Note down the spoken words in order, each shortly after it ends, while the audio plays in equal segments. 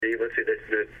let's see,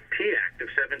 the Tea Act of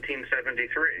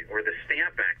 1773 or the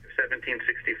Stamp Act of 1765.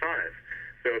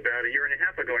 So about a year and a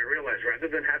half ago, I realized rather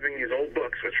than having these old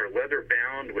books, which are leather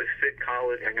bound with thick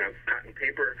cotton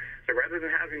paper, so rather than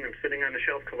having them sitting on the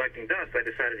shelf collecting dust, I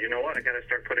decided, you know what, I got to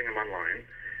start putting them online.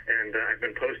 And I've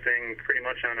been posting pretty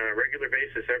much on a regular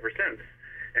basis ever since.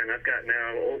 And I've got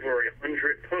now over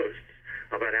 100 posts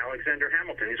about Alexander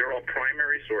Hamilton. These are all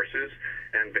primary sources,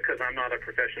 and because I'm not a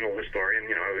professional historian,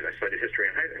 I studied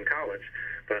history in college,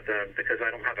 but because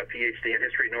I don't have a PhD in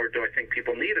history, nor do I think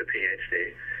people need a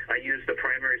PhD, I use the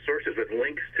primary sources with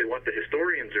links to what the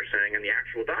historians are saying in the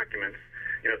actual documents,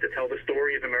 to tell the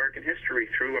story of American history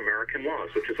through American laws,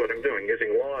 which is what I'm doing,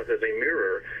 using laws as a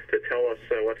mirror to tell us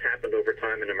what's happened over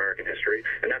time in American history.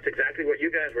 And that's exactly what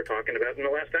you guys were talking about in the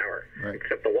last hour. Right.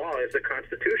 Except the law is the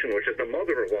Constitution, which is the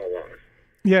mother of all laws.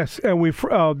 Yes, and we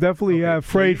definitely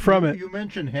frayed from it. You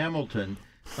mentioned Hamilton,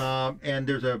 and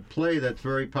there's a play that's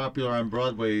very popular on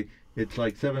Broadway. It's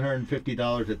like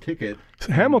 $750 a ticket.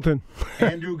 Hamilton.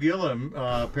 Andrew Gillum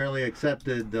apparently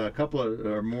accepted a couple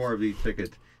or more of these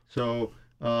tickets. So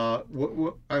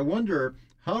I wonder,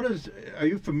 are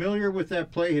you familiar with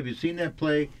that play? Have you seen that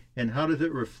play? And how does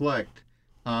it reflect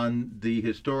on the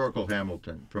historical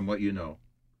Hamilton, from what you know?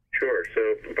 Sure. So,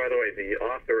 by the way, the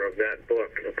author of that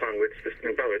book, upon which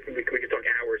by the way, we could talk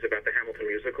hours about the Hamilton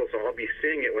musical, so I'll be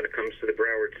seeing it when it comes to the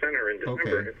Broward Center in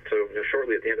December. Okay. So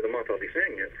shortly at the end of the month, I'll be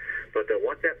seeing it. But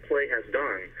what that play has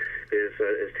done is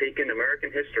taken American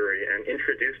history and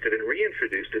introduced it and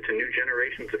reintroduced it to new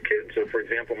generations of kids. So, for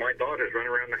example, my daughters run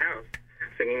around the house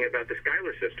singing about the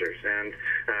Schuyler sisters, and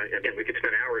again, we could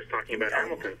spend hours talking about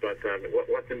Hamilton, but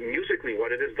musically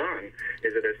what it has done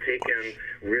is it has taken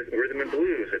rhythm and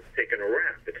blues, it's taken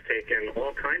rap, it's taken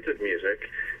all kinds of music,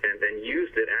 and then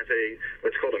used it as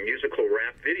what's called a musical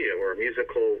rap video or a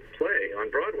musical play on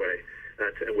Broadway.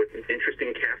 With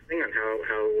interesting casting on how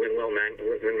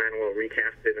Lin-Manuel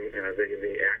recasted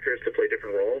the actors to play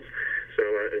different roles. So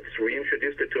it's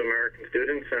reintroduced it to American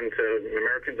students and to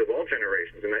Americans of all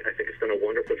generations, and I think it's done a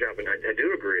wonderful job. And I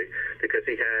do agree, because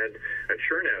he had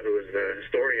Chernow, who was the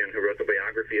historian who wrote the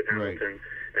biography of Hamilton,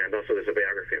 right. And also there's a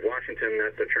biography of Washington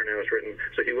that Chernow has written.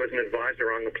 So he was an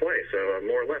advisor on the play. So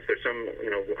more or less, there's some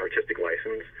artistic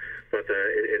license, but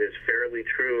it is fairly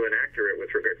true and accurate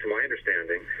with regard to my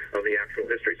understanding of the actual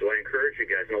history. So I encourage you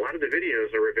guys, and a lot of the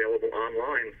videos are available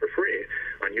online for free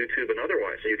on YouTube and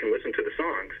otherwise, so you can listen to the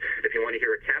songs. If you want to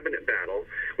hear a cabinet battle,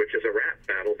 which is a rap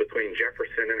battle between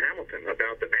Jefferson and Hamilton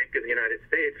about the Bank of the United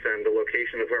States and the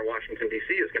location of where Washington, D.C.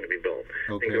 is going to be built,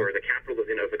 or the capital of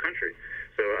the country.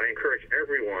 So I encourage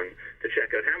everyone to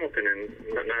check out Hamilton, and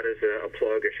not as a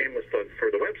plug, a shameless plug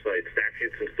for the website,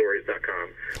 statutesandstories.com.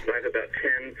 But I have about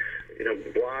 10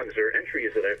 blogs or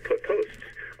entries that I've put posts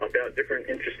about different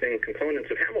interesting components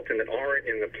of Hamilton that aren't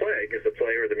in the play, because the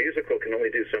play or the musical can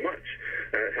only do so much.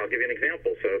 I'll give you an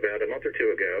example. So about a month or two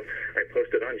ago, I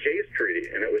posted on Jay's Treaty,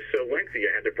 and it was so lengthy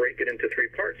I had to break it into 3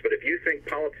 parts. But if you think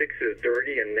politics is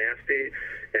dirty and nasty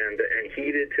and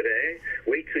heated today,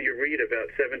 wait till you read about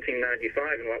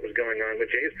 1795 and what was going on with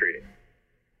Jay's Treaty.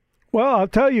 Well, I'll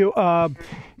tell you,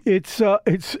 it's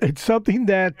something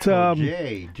that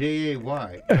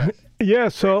J-A-Y. Yeah.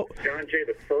 So John Jay,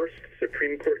 the first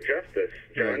Supreme Court Justice,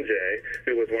 John Jay,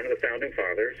 who was one of the founding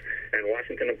fathers, and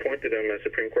Washington appointed him as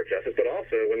Supreme Court Justice. But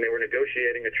also, when they were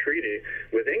negotiating a treaty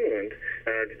with England,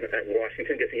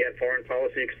 Washington, because he had foreign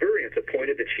policy experience,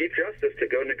 appointed the Chief Justice to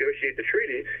go negotiate the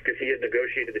treaty, because he had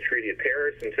negotiated the Treaty of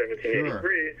Paris in 1783.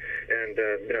 Sure. And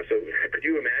so could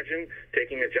you imagine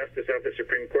taking a justice out of the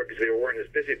Supreme Court, because they weren't as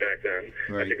busy back then,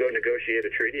 to go negotiate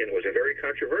a treaty? And it was a very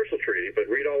controversial treaty, but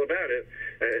read all about it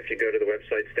if you go to the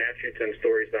website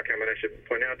statutesandstories.com. And I should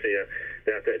point out to you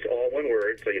that it's all one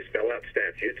word, so you spell out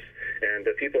statutes, and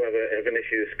people have an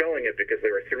issue spelling it because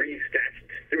there are three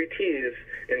T's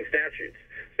in statutes.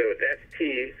 So it's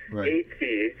S-T-A-T-U-T-E-S,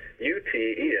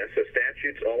 so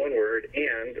statutes, all one word,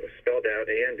 and spelled out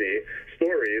A-N-D,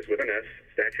 stories with an S,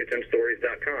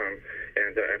 statutesandstories.com,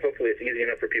 and hopefully it's easy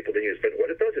enough for people to use. But what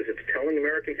it does is it's telling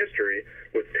American history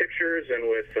with pictures and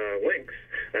with links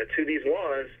to these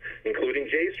laws, including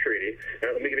Jay's Treaty.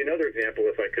 Let me give you another example,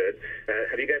 if I could.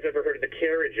 Have you guys ever heard of the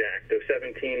Carriage Act of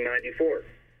 1794?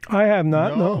 I have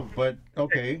not, no. But,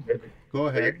 okay, go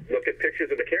ahead. Look at pictures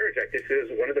of the Carriage Act. This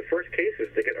is one of the first cases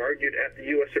that get argued at the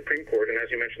U.S. Supreme Court, and as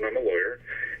you mentioned, I'm a lawyer,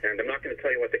 and I'm not going to tell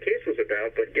you what the case was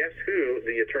about, but guess who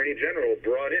the Attorney General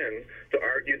brought in to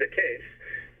argue the case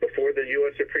before the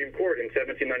U.S. Supreme Court in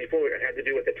 1794? It had to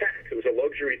do with the tax. It was a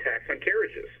luxury tax on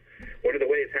carriages. One of the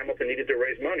ways Hamilton needed to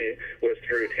raise money was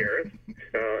through tariffs,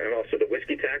 and also the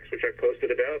whiskey tax, which I posted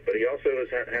about, but he also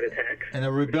had a tax. And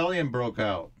a rebellion broke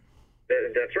out.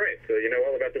 That's right. So you know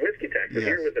all about the whiskey tax. But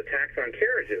Yes. here was a tax on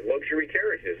carriages, luxury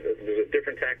carriages. There's a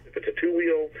different tax if it's a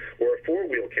two-wheel or a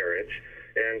four-wheel carriage.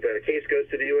 And the case goes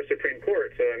to the U.S. Supreme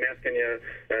Court. So I'm asking you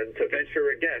to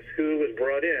venture a guess who was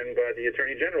brought in by the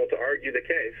Attorney General to argue the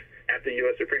case at the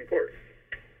U.S. Supreme Court.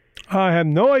 I have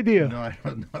no idea. No, I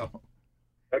don't know.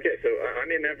 Okay, so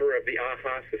I'm a member of the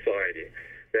AHA Society.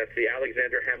 That's the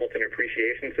Alexander Hamilton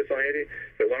Appreciation Society.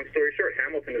 So long story short,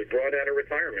 Hamilton was brought out of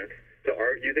retirement to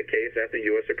argue the case at the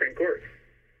U.S. Supreme Court.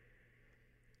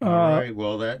 All right.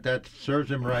 Well, that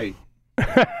serves him right.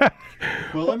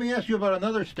 Well, let me ask you about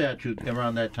another statute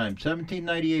around that time,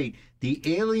 1798, the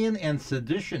Alien and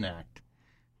Sedition Act.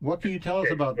 What can you tell us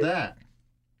about that?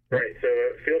 Right, so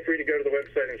feel free to go to the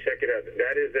website and check it out.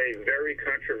 That is a very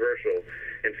controversial,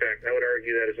 in fact, I would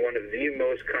argue that is one of the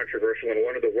most controversial and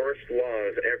one of the worst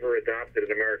laws ever adopted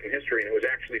in American history, and it was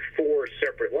actually 4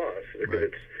 separate laws, because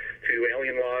it's 2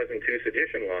 alien laws and 2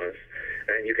 sedition laws.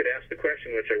 And you could ask the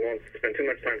question, which I won't spend too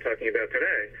much time talking about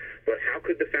today, but how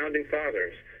could the Founding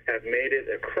Fathers have made it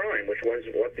a crime, which was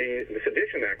what the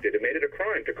Sedition Act did? It made it a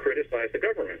crime to criticize the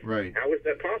government. Right. How is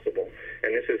that possible?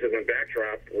 And this is in the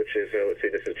backdrop, which is, let's see,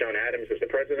 this is John Adams as the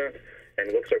president, and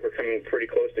it looks like we're coming pretty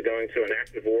close to going to an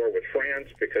active war with France,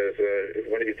 because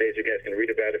one of these days you guys can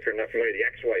read about it if you're not familiar, the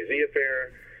XYZ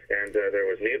affair, and there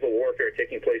was naval warfare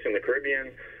taking place in the Caribbean,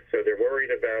 so they're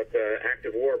worried about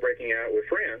active war breaking out with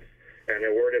France. And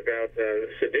they're worried about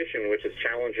sedition, which is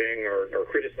challenging or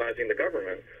criticizing the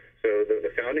government. So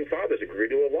the Founding Fathers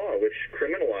agreed to a law which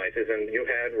criminalizes, and you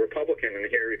had Republican, and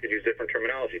here you could use different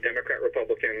terminology, Democrat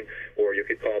Republican, or you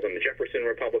could call them the Jefferson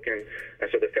Republican. And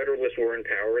so the Federalists were in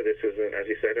power. This was, as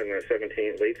you said, in the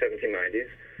late 1790s.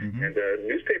 Mm-hmm. And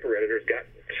newspaper editors got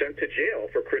sent to jail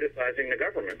for criticizing the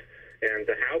government. And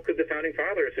how could the Founding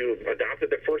Fathers, who adopted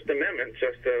the First Amendment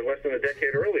just less than a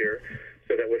decade earlier,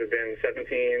 so that would have been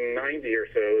 1790 or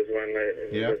so is when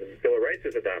the Bill of Rights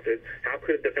is adopted. How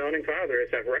could the Founding Fathers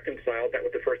have reconciled that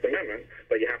with the First Amendment?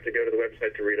 But you have to go to the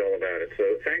website to read all about it. So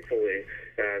thankfully,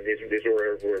 these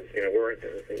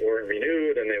weren't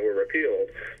renewed and they were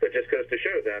repealed. But it just goes to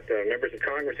show that members of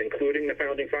Congress, including the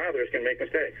Founding Fathers, can make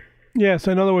mistakes. Yes,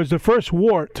 in other words, the first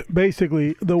wart,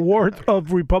 basically, the wart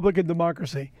of Republican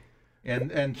democracy.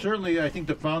 And certainly, I think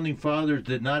the Founding Fathers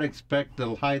did not expect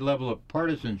the high level of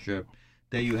partisanship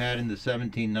that you had in the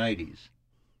 1790s.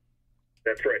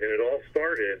 That's right, and it all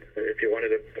started, if you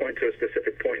wanted to point to a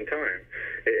specific point in time,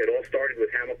 it all started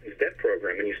with Hamilton's debt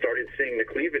program, and you started seeing the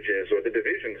cleavages or the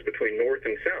divisions between North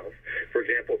and South. For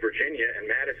example, Virginia and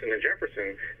Madison and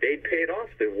Jefferson, they'd paid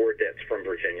off the war debts from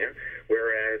Virginia,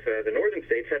 whereas the northern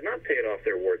states had not paid off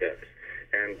their war debts.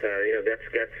 And, that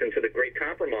gets into the great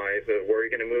compromise of where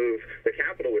you're going to move the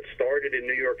capital, which started in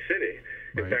New York City.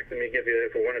 In fact, let me give you,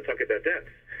 if we want to talk about debts.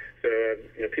 So,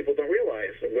 people don't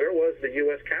realize, where was the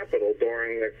U.S. capital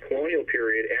during the colonial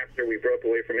period after we broke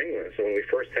away from England? So when we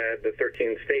first had the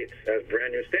 13 states as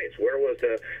brand new states, where was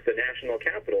the national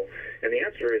capital? And the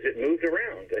answer is it moved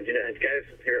around. And, guys,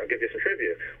 here, I'll give you some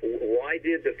trivia. Why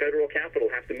did the federal capital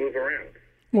have to move around?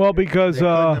 Well, because... They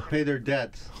couldn't pay their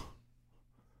debts.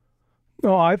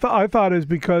 No, I thought it's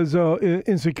because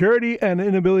insecurity and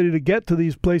inability to get to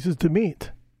these places to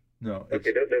meet. No. Okay,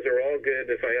 those are all good.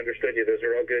 If I understood you, those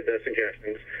are all good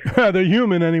suggestions. They're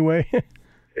human anyway.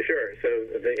 Sure.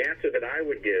 So the answer that I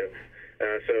would give,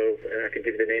 and I could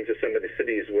give you the names of some of the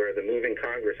cities where the moving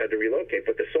Congress had to relocate,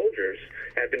 but the soldiers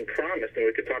had been promised, and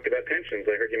we could talk about pensions.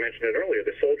 I heard you mention it earlier.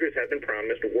 The soldiers had been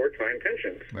promised wartime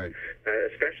pensions, right.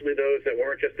 Especially those that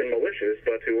weren't just in militias,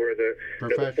 but who were the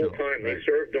full-time. They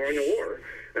served during the war.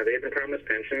 They had been promised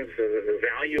pensions. The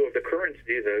value of the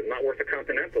currency, not worth a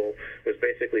continental, was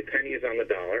basically pennies on the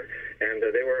dollar. And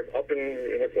they were up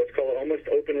in what's called almost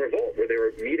open revolt, where they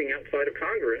were meeting outside of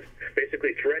Congress,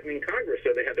 basically threatening Congress.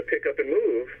 So they had to pick up and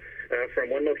move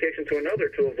from one location to another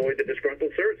to avoid the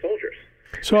disgruntled soldiers.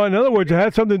 So, in other words, it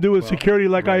had something to do with security,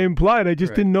 like I implied. I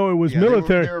just didn't know it was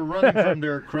military. They were running from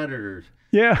their creditors.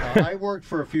 Yeah. I worked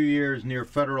for a few years near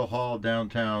Federal Hall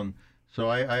downtown. So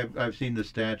I've seen the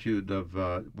statute of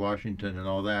Washington and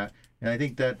all that, and I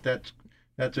think that's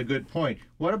a good point.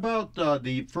 What about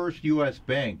the first U.S.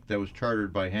 bank that was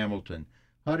chartered by Hamilton?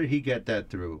 How did he get that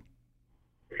through?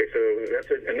 Okay, so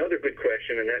that's another good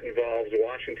question, and that involves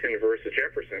Washington versus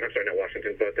Jefferson. I'm sorry, not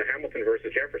Washington, but the Hamilton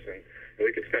versus Jefferson. And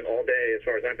we could spend all day, as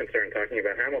far as I'm concerned, talking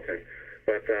about Hamilton.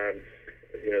 But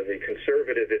the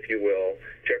conservative, if you will,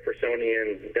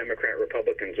 Jeffersonian Democrat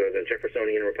Republicans or the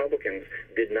Jeffersonian Republicans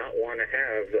did not want to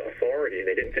have the authority.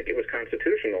 They didn't think it was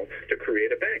constitutional to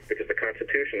create a bank because the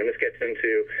Constitution, and this gets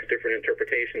into different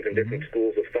interpretations and different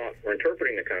schools of thought for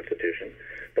interpreting the Constitution.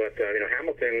 But,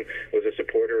 Hamilton was a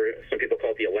supporter, some people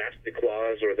call it the elastic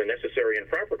clause or the necessary and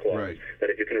proper clause,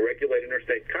 that if you can regulate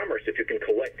interstate commerce, if you can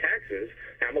collect taxes,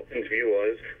 Hamilton's view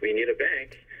was we need a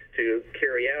bank to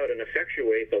carry out and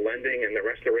effectuate the lending and the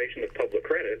restoration of public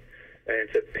credit and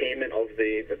to payment of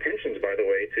the pensions, by the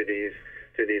way, to these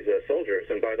soldiers.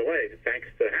 And by the way, thanks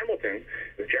to Hamilton,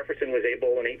 Jefferson was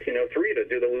able in 1803 to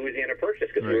do the Louisiana Purchase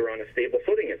because we were on a stable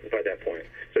footing by that point.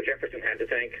 So Jefferson had to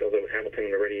thank, although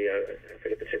Hamilton already, I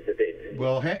forget the date.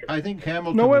 Well, I think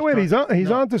Hamilton... No, wait, he's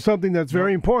on to something that's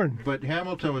very important. But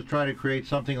Hamilton was trying to create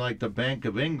something like the Bank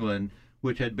of England,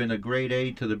 which had been a great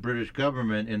aid to the British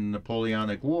government in the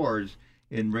Napoleonic Wars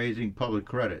in raising public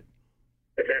credit.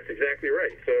 That's exactly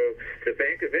right. So the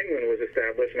Bank of England was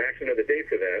established, and I actually know the date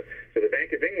for that. So the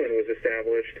Bank of England was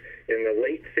established in the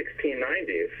late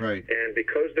 1690s. Right. And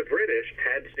because the British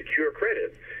had secure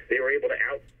credit, they were able to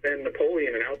outspend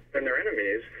Napoleon and outspend their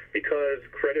enemies because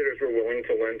creditors were willing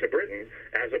to lend to Britain,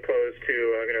 as opposed to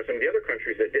some of the other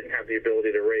countries that didn't have the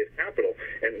ability to raise capital.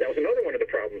 And that was another one of the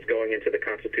problems going into the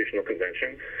Constitutional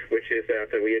Convention, which is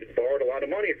that we had borrowed a lot of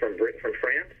money from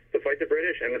France to fight the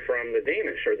British and from the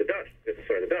Danish, or the Dutch, to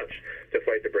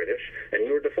fight the British. And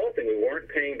we were defaulting. We weren't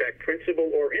paying back principal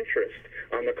or interest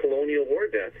on the colonial war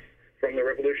debts from the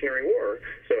Revolutionary War.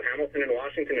 So Hamilton and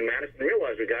Washington and Madison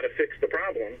realized we got to fix the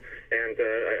problem. And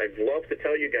I'd love to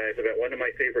tell you guys about one of my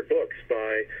favorite books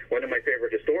by one of my favorite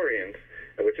historians,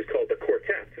 which is called The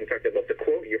Quartet. In fact, I'd love to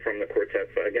quote you from The Quartet.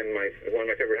 Again, one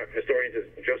of my favorite historians is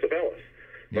Joseph Ellis.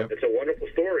 Yep. It's a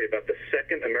wonderful story about the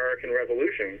Second American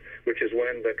Revolution, which is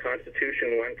when the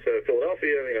Constitution went to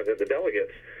Philadelphia, the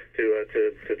delegates, to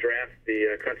draft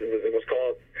the Constitution. It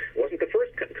wasn't the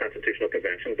first Constitutional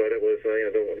Convention, but it was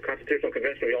the Constitutional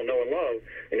Convention we all know and love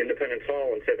in Independence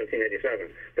Hall in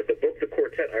 1787. But the book, The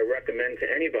Quartet, I recommend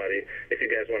to anybody if you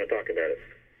guys want to talk about it.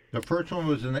 The first one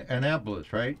was in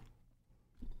Annapolis, right?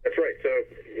 That's right. So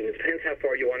it depends how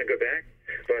far you want to go back.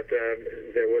 But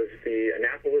there was the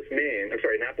Annapolis,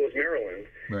 Maryland.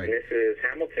 Right. And this is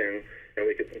Hamilton, and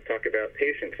we could talk about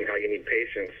patience and how you need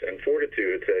patience and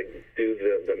fortitude to do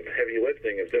the heavy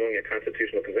lifting of doing a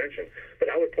constitutional convention. But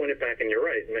I would point it back, and you're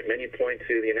right. Many point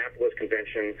to the Annapolis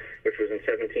Convention, which was in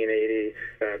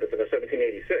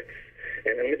 1786.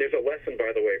 And there's a lesson,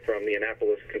 by the way, from the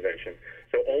Annapolis Convention.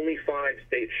 So only 5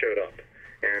 states showed up,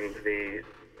 and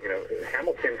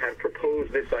Hamilton had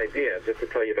proposed this idea, just to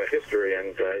tell you about history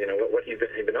and what he'd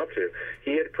been up to.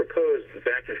 He had proposed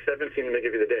back in let me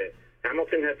give you the date.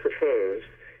 Hamilton had proposed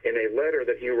in a letter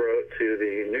that he wrote to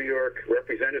the New York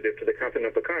representative to the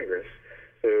Continental Congress.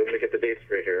 So let me get the date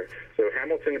straight here. So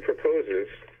Hamilton proposes,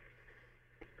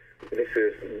 this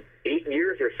is 8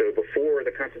 years or so before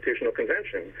the Constitutional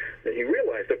Convention, that he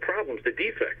realized the problems, the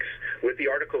defects with the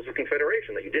Articles of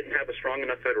Confederation, that you didn't have a strong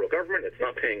enough federal government, it's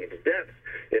not paying its debts,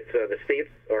 the states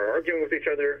are arguing with each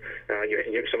other.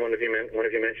 One of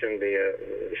you mentioned the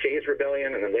Shays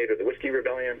Rebellion, and then later the Whiskey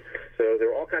Rebellion. So there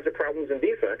are all kinds of problems and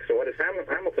defects. So what does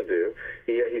Hamilton do?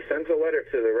 He sends a letter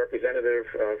to the representative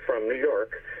from New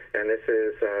York, and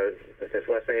his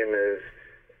last name is,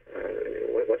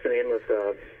 what's the name of...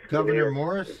 Governor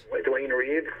Morris? Duane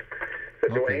Reade. So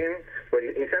okay. Duane, but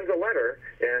he sends a letter,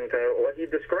 and what he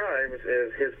describes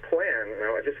is his plan.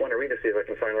 Now, I just want to read to see if I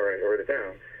can find where I wrote it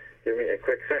down. Give me a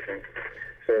quick second.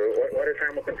 So what does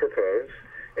Hamilton propose?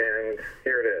 And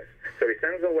here it is. So he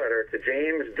sends a letter to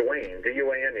James Duane,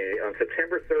 D-U-A-N-E, on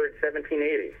September 3rd,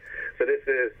 1780. So this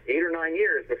is 8 or 9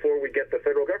 years before we get the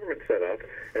federal government set up.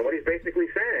 And what he's basically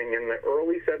saying in the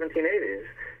early 1780s,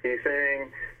 he's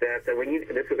saying that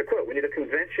this is a quote, we need a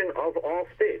convention of all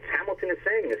states. Hamilton is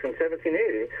saying this in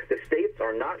 1780. The states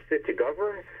are not fit to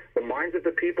govern. The minds of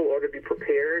the people ought to be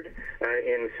prepared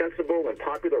in sensible and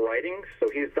popular writings. So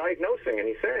he's diagnosing, and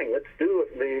he's saying, let's do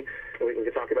we can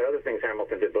talk about other things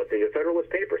Hamilton did, but the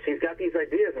Federalist Papers. He's got these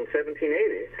ideas in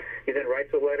 1780. He then writes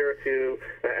a letter to,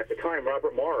 at the time,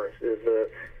 Robert Morris is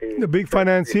the big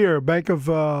financier, the Bank of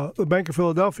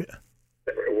Philadelphia.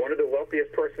 One of the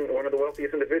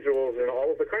wealthiest individuals in all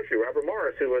of the country, Robert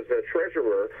Morris, who was the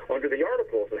treasurer under the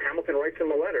Articles. And Hamilton writes him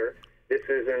a letter. This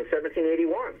is in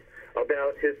 1781.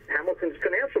 About Hamilton's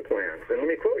financial plans. And let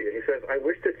me quote you. He says, I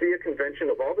wish to see a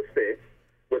convention of all the states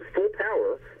with with full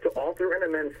power to alter and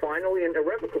amend finally and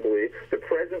irrevocably the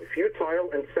present futile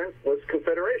and senseless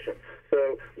confederation.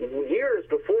 So years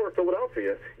before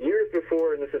Philadelphia, years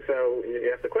before, and this is how you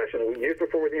ask the question, years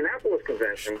before the Annapolis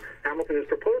Convention, Hamilton is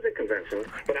proposing conventions,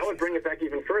 but I would bring it back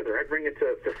even further. I'd bring it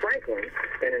to Franklin,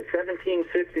 and in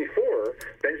 1754,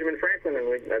 Benjamin Franklin, and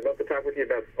I'd love to talk with you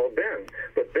about old Ben,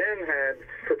 but Ben had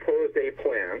proposed a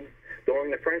plan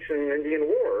during the French and Indian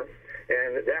War,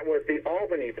 and that was the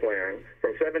Albany Plan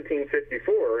from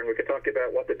 1754, and we could talk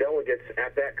about what the delegates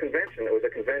at that convention. It was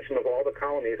a convention of all the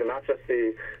colonies, and not just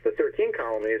the 13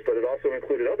 colonies, but it also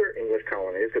included other English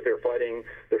colonies because they were fighting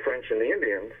the French and the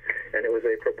Indians. And it was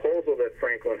a proposal that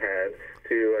Franklin had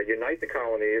to unite the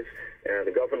colonies.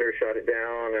 The governor shot it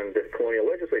down, and the colonial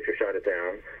legislature shot it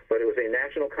down. But it was a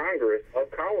national congress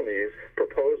of colonies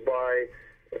proposed by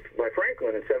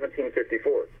Franklin in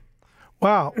 1754.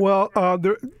 Wow. Well,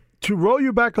 to roll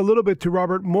you back a little bit to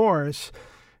Robert Morris,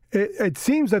 it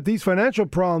seems that these financial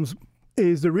problems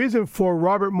is the reason for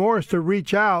Robert Morris to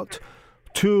reach out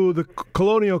to the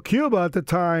colonial Cuba at the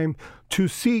time to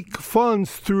seek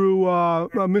funds through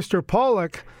Mr.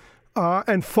 Pollock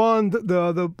and fund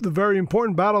the very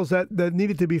important battles that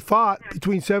needed to be fought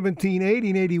between 1780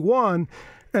 and 81.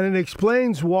 And it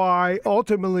explains why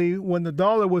ultimately when the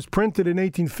dollar was printed in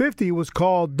 1850, it was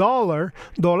called dolar,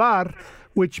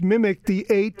 which mimicked the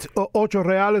ocho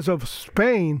reales of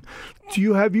Spain.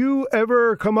 Have you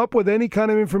ever come up with any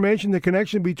kind of information, the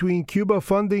connection between Cuba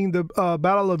funding the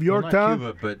Battle of Yorktown? Well,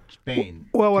 not Cuba, but Spain.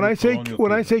 Well, when I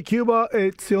say Cuba,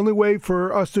 it's the only way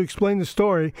for us to explain the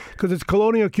story because it's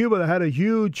colonial Cuba that had a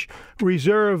huge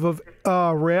reserve of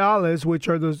reales, which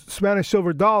are the Spanish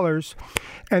silver dollars,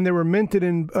 and they were minted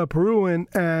in Peru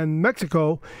and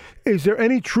Mexico. Is there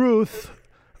any truth?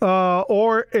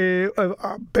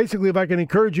 Basically, if I can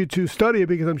encourage you to study it,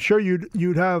 because I'm sure you'd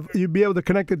be able to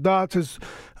connect the dots as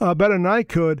better than I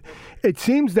could. It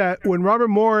seems that when Robert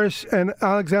Morris and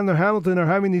Alexander Hamilton are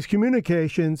having these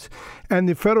communications, and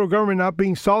the federal government not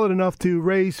being solid enough to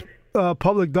raise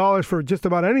public dollars for just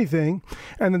about anything,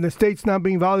 and then the states not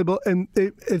being valuable, and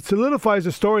it solidifies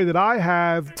a story that I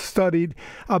have studied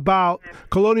about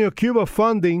colonial Cuba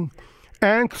funding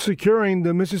and securing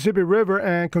the Mississippi River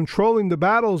and controlling the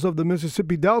battles of the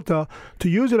Mississippi Delta to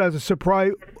use it as a supply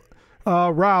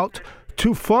route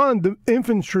to fund the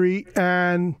infantry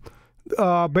and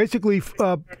basically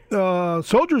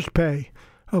soldiers' pay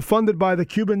funded by the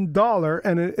Cuban dollar.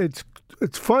 And it's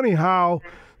funny how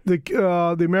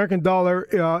the American dollar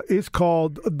is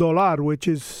called dolar, which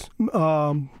is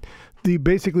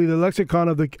basically the lexicon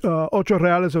of the ocho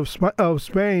reales of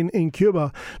Spain in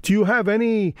Cuba. Do you have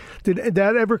any? Did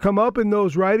that ever come up in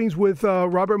those writings with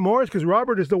Robert Morris? Because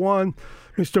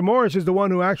Mr. Morris is the one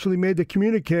who actually made the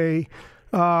communique,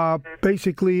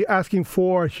 basically asking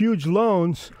for huge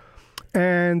loans.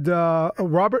 And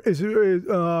Robert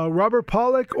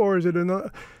Pollock, or is it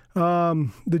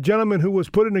the gentleman who was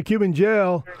put in a Cuban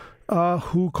jail?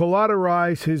 Who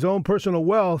collateralized his own personal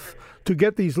wealth to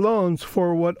get these loans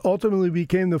for what ultimately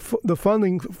became the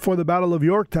funding for the Battle of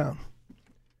Yorktown?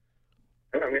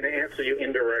 I'm going to answer you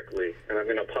indirectly, and I'm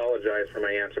going to apologize for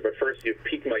my answer. But first, you've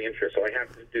piqued my interest, so I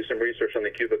have to do some research on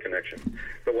the Cuba connection.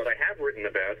 But what I have written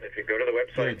about, if you go to the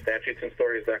website,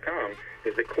 statutesandstories.com,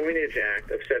 is the Coinage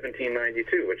Act of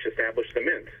 1792, which established the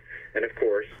mint. And, of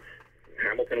course,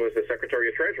 Hamilton was the Secretary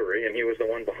of Treasury, and he was the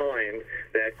one behind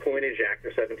that Coinage Act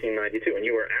of 1792. And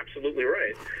you are absolutely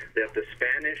right that the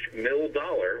Spanish mil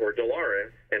dollar, or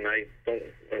dolare, and I don't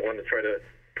want to try to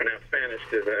pronounce Spanish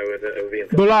because it would be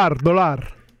Dolar.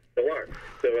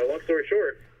 So, long story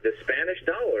short, the Spanish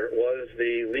dollar was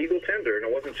the legal tender, and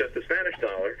it wasn't just the Spanish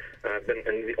dollar.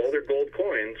 And the older gold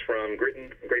coins from Great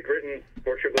Britain,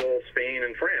 Portugal, Spain,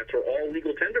 and France were all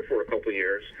legal tender for a couple of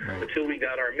years until we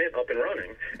got our mint up and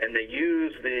running. And they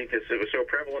used because it was so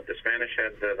prevalent, the Spanish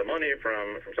had the money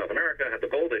from South America, had the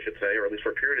gold, I should say, or at least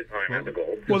for a period of time had the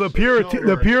gold. Well, the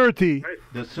purity. Right.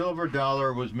 The silver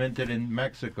dollar was minted in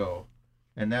Mexico.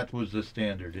 And that was the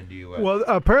standard in the U.S. Well,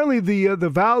 apparently the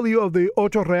value of the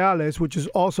ocho reales, which is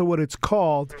also what it's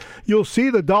called, you'll see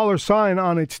the dollar sign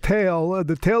on its tail,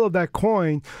 the tail of that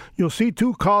coin. You'll see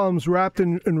two columns wrapped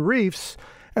in reefs,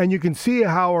 and you can see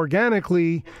how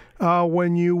organically,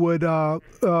 when you would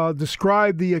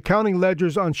describe the accounting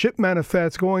ledgers on ship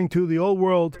manifests going to the old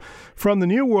world from the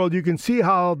new world, you can see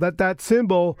how that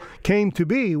symbol came to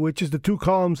be, which is the two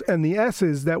columns and the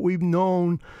S's that we've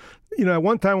known. At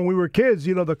one time when we were kids,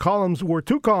 the columns were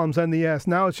two columns and the S.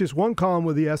 Now it's just one column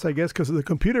with the S, I guess, because of the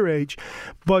computer age.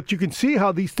 But you can see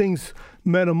how these things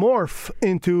metamorph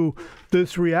into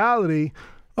this reality.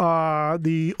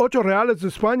 The ocho reales de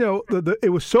España, it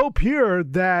was so pure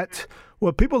that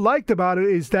what people liked about it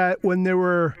is that when they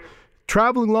were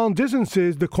traveling long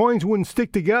distances, the coins wouldn't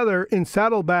stick together in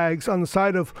saddlebags on the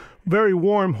side of very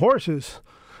warm horses.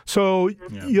 So,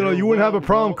 you wouldn't have a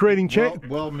problem creating change.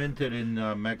 Well minted in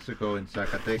Mexico, in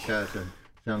Zacatecas and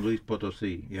San Luis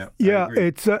Potosí. Yeah,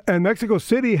 it's and Mexico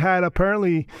City had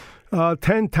apparently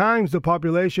 10 times the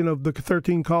population of the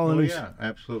 13 colonies. Oh, yeah,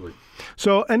 absolutely.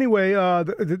 So anyway,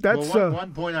 that's...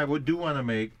 one point I do want to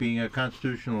make, being a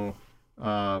constitutional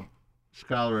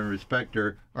scholar and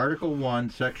respecter, Article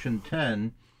 1, Section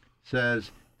 10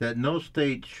 says that no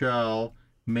state shall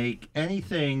make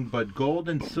anything but gold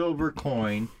and silver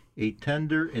coin a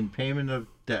tender in payment of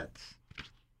debts.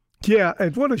 Yeah,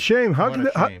 and what a shame. How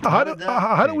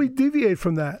do we deviate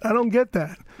from that? I don't get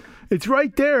that. It's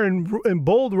right there in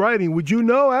bold writing. Would you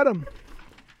know, Adam?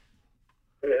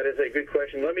 That is a good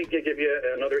question. Let me give you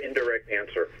another indirect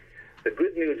answer. The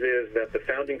good news is that the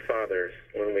Founding Fathers,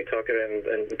 when we talk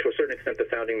about, and to a certain extent the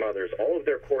Founding Mothers, all of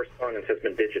their correspondence has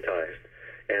been digitized.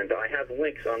 And I have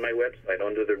links on my website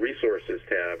under the Resources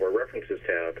tab or References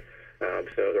tab,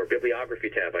 or Bibliography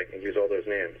tab, I can use all those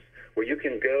names, where you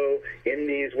can go in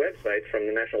these websites from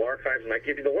the National Archives, and I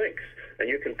give you the links. And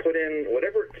you can put in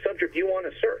whatever subject you want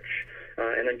to search,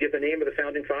 and then give the name of the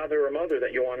Founding Father or Mother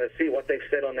that you want to see what they've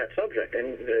said on that subject.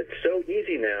 And it's so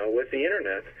easy now with the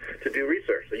Internet to do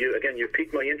research. So you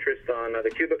piqued my interest on the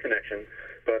Cuba connection,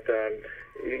 but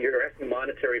you're asking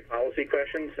monetary policy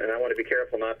questions, and I want to be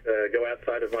careful not to go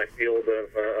outside of my field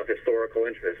of historical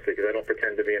interest, because I don't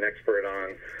pretend to be an expert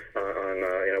on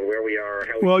where we are.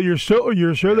 You're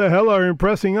sure the hell are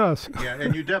impressing us. Yeah,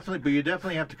 and you definitely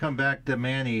have to come back to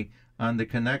Manny on the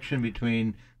connection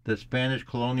between the Spanish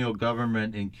colonial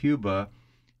government in Cuba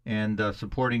and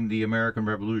supporting the American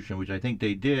Revolution, which I think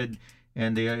they did,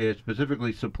 and they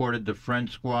specifically supported the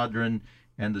French squadron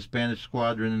and the Spanish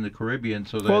squadron in the Caribbean.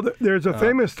 So that, there's a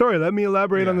famous story. Let me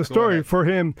elaborate on the story for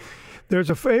him. There's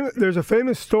a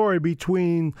famous story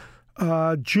between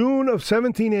June of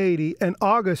 1780 and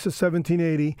August of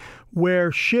 1780,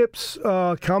 where ships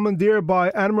commandeered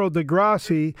by Admiral de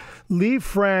Grasse leave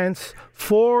France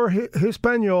for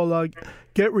Hispaniola,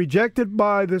 get rejected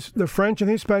by the French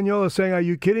and Hispaniola, saying, "Are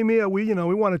you kidding me? We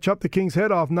want to chop the king's head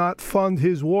off, not fund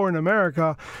his war in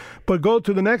America, but go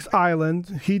to the next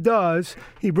island." He does.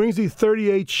 He brings these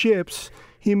 38 ships.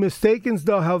 He mistakes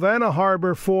the Havana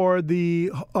harbor for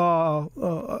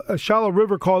a shallow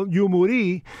river called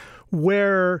Yumuri,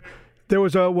 where there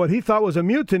was what he thought was a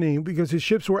mutiny because his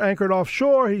ships were anchored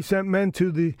offshore. He sent men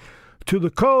to the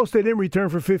coast. They didn't return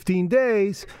for 15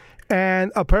 days.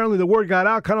 And apparently the word got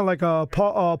out, kind of like a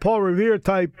Paul Revere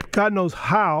type, God knows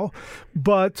how.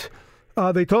 But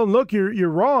they told him, "Look, you're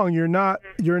wrong. You're not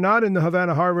in the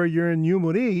Havana harbor. You're in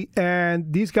Yumuri."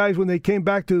 And these guys, when they came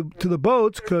back to the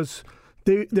boats, because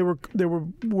they were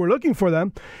looking for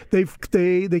them,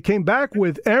 they came back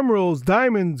with emeralds,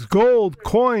 diamonds, gold,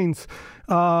 coins,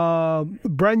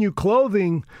 brand new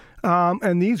clothing.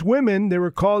 And these women, they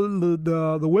were called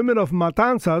the women of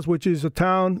Matanzas, which is a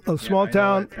small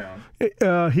town.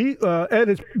 Ed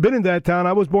has been in that town.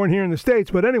 I was born here in the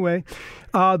States, but anyway,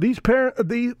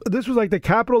 this was like the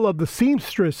capital of the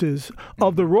seamstresses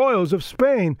of the royals of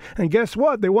Spain. And guess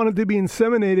what? They wanted to be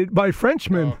inseminated by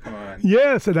Frenchmen. Oh, come on.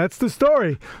 Yes, and that's the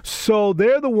story. So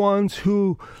they're the ones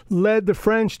who led the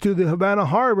French to the Havana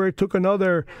harbor. It took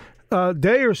another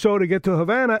day or so to get to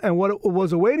Havana, and what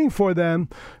was awaiting for them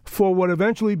for what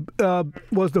eventually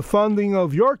was the funding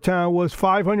of Yorktown was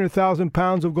 500,000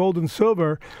 pounds of gold and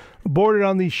silver boarded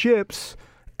on these ships,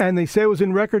 and they say it was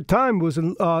in record time. It was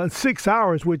in 6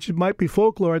 hours, which might be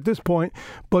folklore at this point,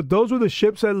 but those were the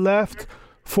ships that left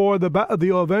for the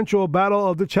eventual Battle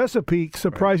of the Chesapeake,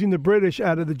 surprising the British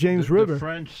out of the James River. The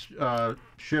French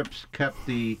ships kept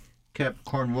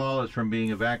Cornwallis from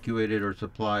being evacuated or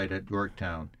supplied at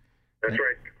Yorktown. That's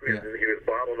right. Yeah. He was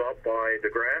bottled up by de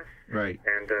Grasse. Right.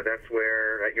 And that's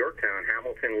where, at Yorktown,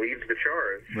 Hamilton leads the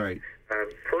charge. Right.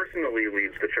 Personally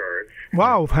leads the charge.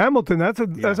 Wow, Hamilton, that's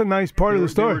a nice part of the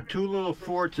story. There were two little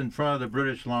forts in front of the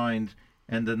British lines,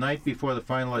 and the night before the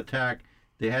final attack,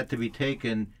 they had to be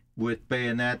taken with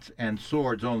bayonets and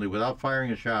swords only, without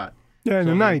firing a shot. Yeah, in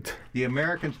the night. The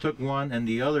Americans took one, and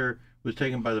the other was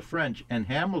taken by the French. And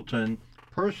Hamilton,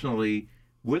 personally,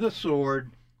 with a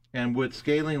sword and with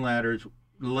scaling ladders,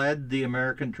 led the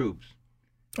American troops.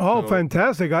 Oh,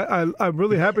 fantastic. I'm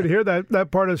really happy to hear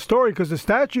that part of the story, because the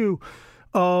statue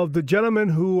of the gentleman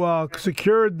who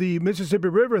secured the Mississippi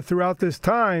River throughout this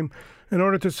time in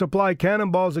order to supply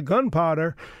cannonballs and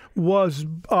gunpowder was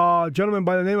a gentleman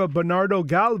by the name of Bernardo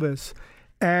Galvez.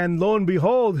 And lo and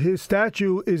behold, his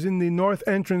statue is in the north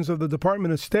entrance of the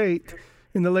Department of State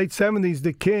in the late 70s,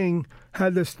 the king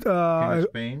had this. King of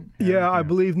Spain. I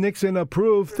believe Nixon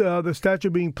approved the statue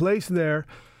being placed there.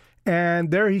 And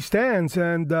there he stands,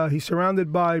 and he's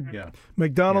surrounded by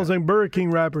McDonald's and Burger King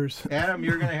wrappers. Adam,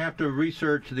 you're going to have to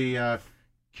research the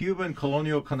Cuban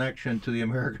colonial connection to the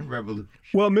American Revolution.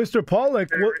 Well, Mr.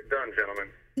 Pollack... Very done, gentlemen.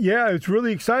 Yeah, it's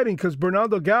really exciting because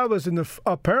Bernardo Galvez, in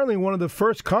apparently one of the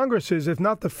first Congresses, if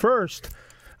not the first,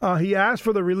 he asked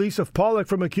for the release of Pollack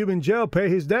from a Cuban jail. Pay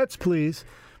his debts, please.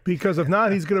 Because if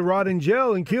not, he's going to rot in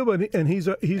jail in Cuba, and he's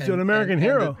an American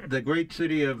hero. The great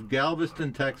city of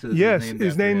Galveston, Texas.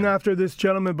 Is named after this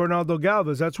gentleman, Bernardo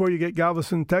Galvez. That's where you get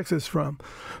Galveston, Texas from.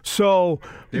 So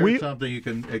there's something you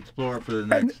can explore for the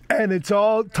next. And it's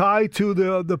all tied to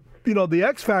the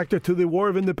X factor to the War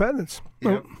of Independence.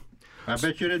 Yep. I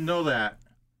bet you didn't know that.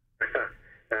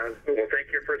 Well,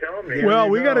 thank you for telling me. Well,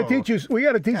 we got to teach you. We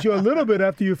got to teach you a little bit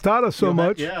after you've taught us so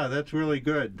much. Yeah, that's really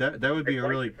good. That would be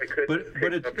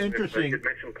but it's interesting. I could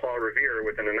mention Paul Revere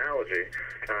with an analogy,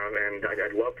 and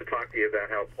I'd love to talk to you about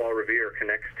how Paul Revere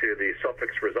connects to the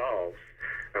suffix resolves,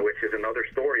 which is another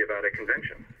story about a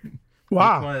convention.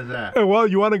 Wow. Which one is that? Well,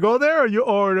 you want to go there,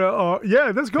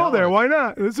 let's go there. Why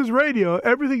not? This is radio.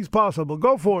 Everything's possible.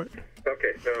 Go for it.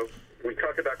 Okay, so we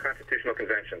talked about constitutional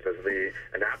conventions as the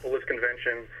Annapolis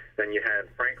Convention, then you had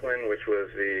Franklin, which was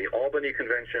the Albany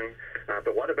Convention,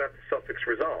 but what about the suffix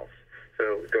resolves?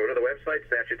 So go to the website,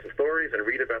 Statutes and Stories, and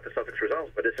read about the suffix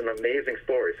resolves, but it's an amazing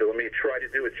story, so let me try to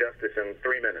do it justice in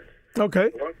 3 minutes.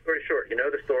 Okay. Long story short, you know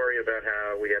the story about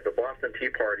how we had the Boston Tea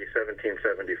Party,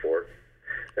 1774,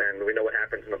 and we know what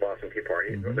happens in the Boston Tea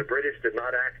Party. Mm-hmm. The British did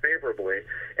not act favorably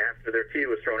after their tea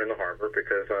was thrown in the harbor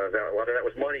because a lot of that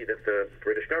was money that the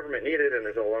British government needed, and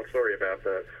there's a long story about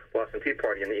the Boston Tea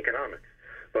Party and the economics.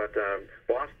 But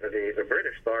the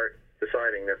British start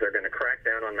deciding that they're going to crack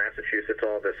down on Massachusetts,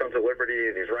 all the Sons of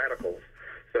Liberty, these radicals.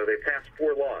 So they passed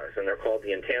 4 laws, and they're called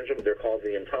the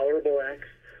Intolerable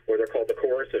Acts, or they're called the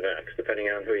Coercive Acts,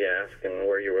 depending on who you ask and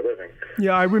where you were living.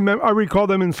 Yeah, I recall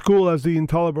them in school as the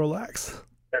Intolerable Acts.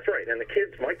 That's right, and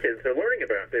my kids, they're learning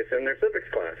about this in their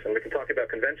civics class, and we can talk about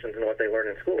conventions and what they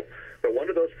learn in school. But one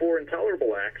of those 4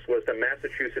 intolerable acts was the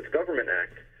Massachusetts Government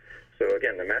Act. So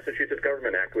again, the Massachusetts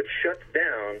Government Act, which shuts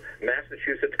down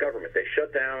Massachusetts government. They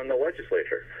shut down the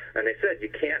legislature, and they said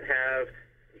you can't have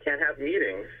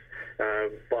meetings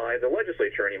by the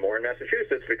legislature anymore in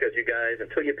Massachusetts because you guys,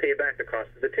 until you pay back the cost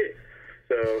of the tea.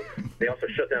 So they also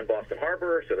shut down Boston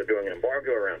Harbor, so they're doing an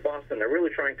embargo around Boston. They're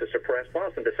really trying to suppress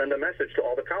Boston to send a message to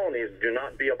all the colonies, do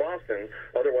not be a Boston,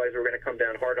 otherwise we're going to come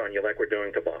down hard on you like we're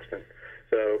doing to Boston.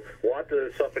 So what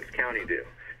does Suffolk County do?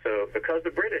 So because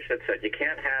the British had said you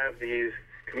can't have these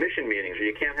commission meetings or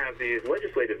you can't have these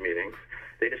legislative meetings,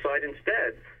 they decide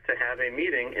instead to have a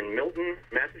meeting in Milton,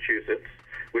 Massachusetts,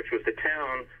 which was the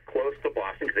town close to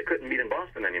Boston because they couldn't meet in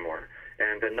Boston anymore.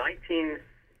 And the 19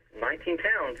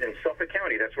 towns in Suffolk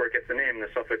County, that's where it gets the name, the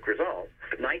Suffolk Resolve.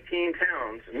 19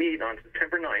 towns meet on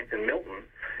September 9th in Milton,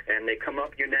 and they come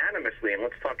up unanimously, and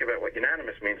let's talk about what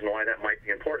unanimous means and why that might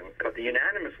be important. But they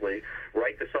unanimously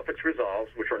write the Suffolk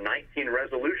Resolves, which are 19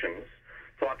 resolutions,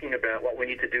 talking about what we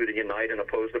need to do to unite and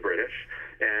oppose the British.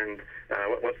 And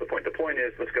what's the point? The point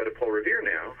is, let's go to Paul Revere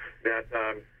now, that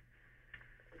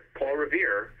Paul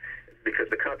Revere, because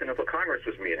the Continental Congress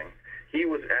was meeting, he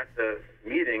was at the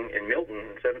meeting in Milton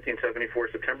in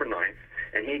 1774, September 9th,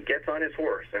 and he gets on his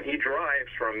horse, and he drives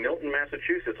from Milton,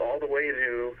 Massachusetts, all the way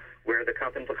to where the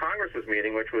Continental Congress was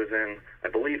meeting, which was in, I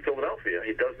believe, Philadelphia.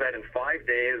 He does that in 5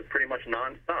 days, pretty much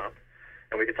nonstop,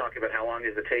 and we could talk about how long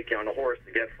does it take you on a horse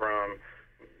to get from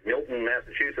Milton,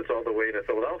 Massachusetts, all the way to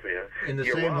Philadelphia. In the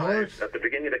same horse? At the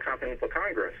beginning of the Continental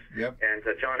Congress. Yep. And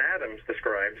John Adams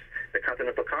describes the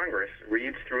Continental Congress,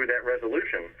 reads through that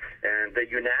resolution, and they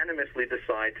unanimously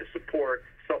decide to support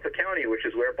Suffolk County, which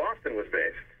is where Boston was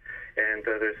based. And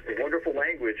there's wonderful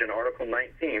language in Article 19,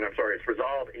 it's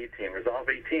Resolve 18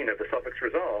 of the Suffolk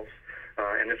Resolves.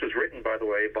 And this was written, by the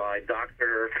way, by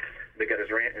Dr. Let me get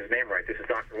his name right. This is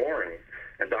Dr. Warren.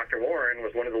 And Dr. Warren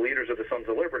was one of the leaders of the Sons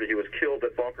of Liberty. He was killed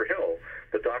at Bunker Hill.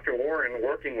 But Dr. Warren,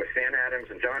 working with Sam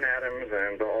Adams and John Adams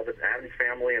and all the Adams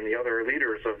family and the other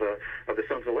leaders of the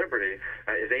Sons of Liberty,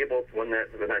 is able, when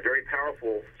that very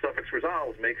powerful Suffolk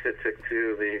Resolves makes it to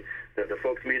the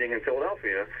folks meeting in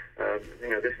Philadelphia,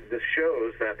 this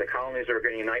shows that the colonies are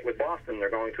going to unite with Boston. They're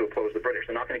going to oppose the British.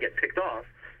 They're not going to get picked off,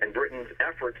 and Britain's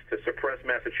efforts to suppress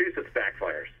Massachusetts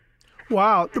backfires.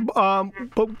 Wow,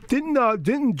 but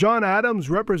didn't John Adams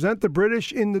represent the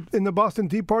British in the Boston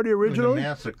Tea Party originally?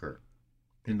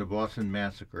 In the Boston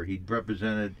Massacre, he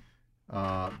represented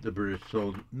the British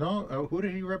sold. No, who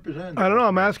did he represent? I don't know.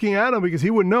 I'm asking Adam because he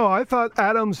would know. I thought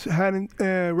Adams hadn't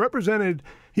represented.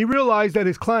 He realized that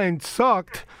his client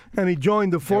sucked, and he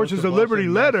joined the Forces of Liberty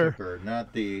letter.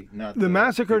 Not the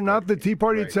massacre, not the Tea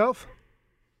Party right. itself.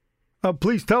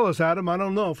 Please tell us, Adam. I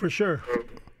don't know for sure.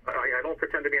 I don't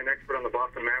pretend to be an expert on the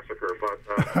Boston Massacre, but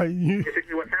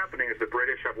basically what's happening is the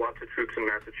British have lots of troops in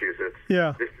Massachusetts.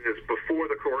 Yeah. This is before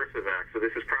the Coercive Act, so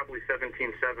this is probably 1770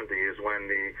 is when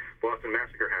the Boston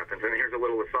Massacre happens. And here's a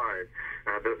little aside.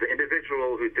 The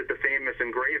individual who did the famous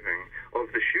engraving of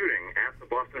the shooting at the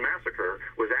Boston Massacre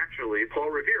was actually Paul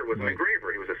Revere, was an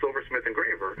engraver. He was a silversmith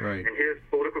engraver. Right. And his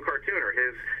political cartoon, or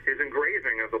his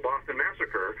engraving of the Boston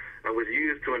Massacre was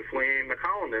used to inflame the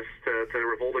colonists to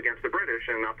revolt against the British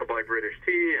and not to buy British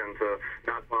tea and to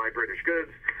not buy British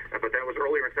goods. But that was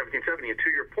earlier in 1770. And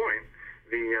to your point,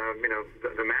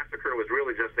 the massacre was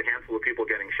really just a handful of people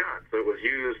getting shot. So it was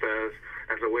used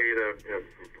as a way to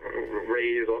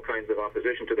raise all kinds of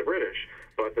opposition to the British.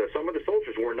 But some of the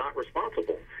soldiers were not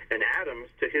responsible. And Adams,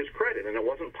 to his credit, and it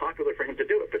wasn't popular for him to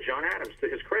do it, but John Adams, to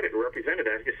his credit, represented,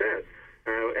 as you said,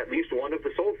 at least one of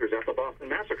the soldiers at the Boston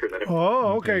Massacre.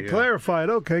 Okay, clarified.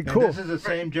 Okay, cool. And this is the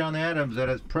same John Adams that,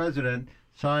 as president,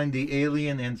 signed the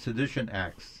Alien and Sedition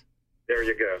Acts. There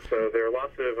you go. So there are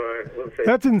lots of, let's say...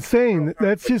 That's insane.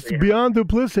 That's just beyond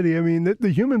duplicity. I mean, the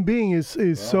human being is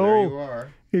so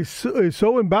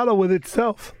in battle with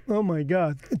itself. Oh, my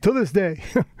God. To this day.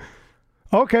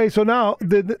 Okay, so now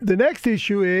the next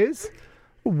issue is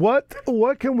what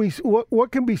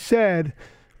can be said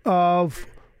of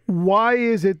why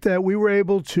is it that we were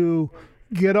able to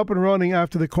get up and running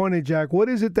after the Coinage Act? What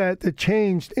is it that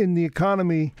changed in the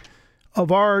economy of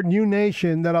our new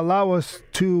nation that allow us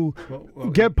to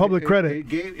get public credit?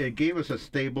 It gave us a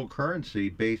stable currency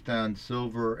based on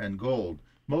silver and gold,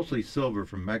 mostly silver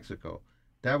from Mexico.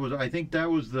 I think that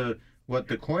was what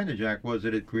the Coinage Act was.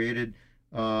 That it created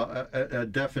a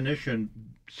definition,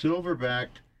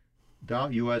 silver-backed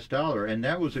U.S. dollar, and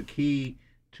that was a key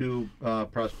to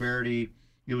prosperity.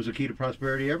 It was a key to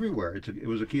prosperity everywhere. It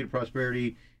was a key to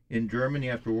prosperity in Germany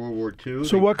after World War II.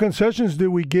 So what concessions did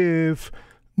we give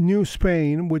New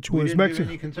Spain, which was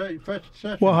Mexico?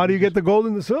 Well, how do you get the gold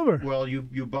and the silver? Well, you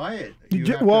buy it.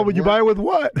 Would you buy it with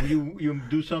what? You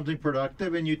do something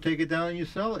productive and you take it down and you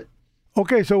sell it.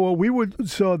 Okay, so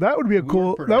that would be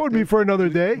that would be for another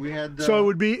day. We had, so it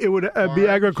would be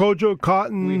agricultural,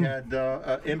 cotton. We had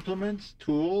implements,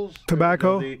 tools,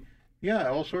 tobacco.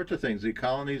 All sorts of things. The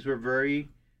colonies were very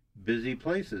busy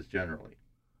places generally.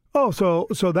 Oh, so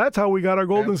that's how we got our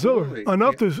gold and silver.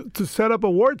 Enough to set up a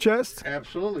war chest.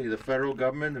 Absolutely. The federal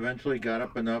government eventually got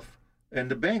up enough, and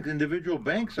the banks, individual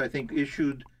banks, I think,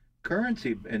 issued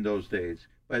currency in those days,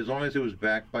 as long as it was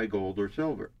backed by gold or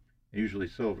silver, usually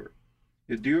silver.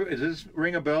 Does this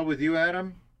ring a bell with you,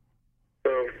 Adam?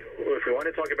 So, if we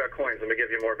want to talk about coins, let me give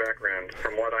you more background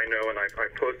from what I know, and I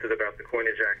posted about the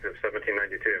Coinage Act of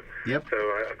 1792. Yep. So,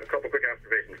 a couple quick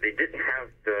observations. They didn't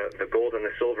have the gold and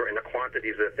the silver in the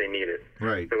quantities that they needed.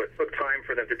 Right. So, it took time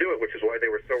for them to do it, which is why they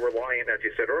were so reliant, as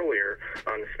you said earlier,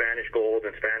 on Spanish gold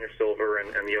and Spanish silver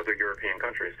and the other European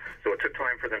countries. So, it took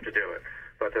time for them to do it.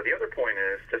 But the other point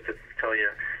is, just to tell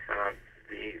you,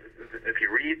 if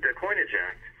you read the Coinage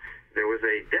Act, there was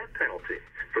a death penalty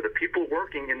for the people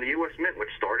working in the U.S. Mint, which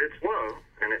started slow,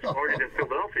 and it started in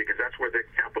Philadelphia because that's where the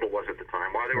capital was at the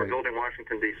time. While they were building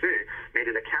Washington, D.C., made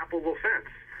it a capital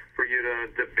offense for you to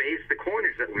debase the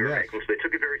coinage that we were making. So they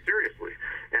took it very seriously.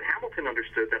 And Hamilton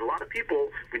understood that a lot of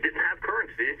people, we didn't have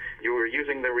currency. You were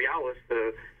using the reales,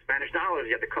 the Spanish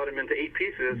dollars. You had to cut them into 8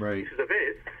 pieces, pieces of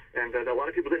 8. And a lot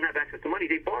of people didn't have access to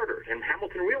money. They bartered. And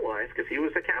Hamilton realized, because he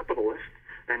was a capitalist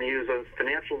and he was a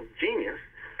financial genius,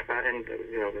 and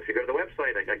if you go to the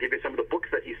website, I give you some of the books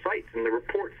that he cites and the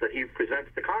reports that he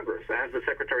presents to Congress as the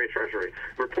Secretary of Treasury,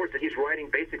 reports that he's writing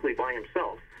basically by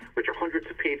himself, which are hundreds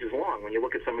of pages long when you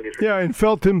look at some of these reports. Yeah, and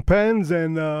Felton pens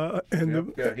and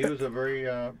he was a very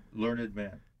learned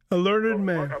man. A learned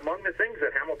man. Among the things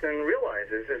that Hamilton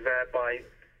realizes is that by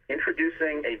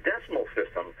introducing a decimal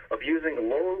system of using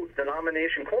low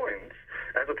denomination coins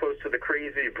as opposed to the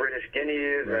crazy British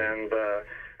guineas and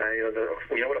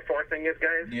you know what a farthing is,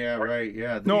 guys? Yeah, right.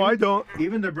 Yeah. No, I don't.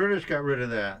 Even the British got rid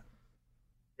of that.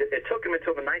 It took them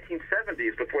until the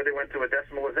 1970s before they went to a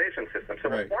decimalization system. So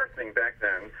a farthing back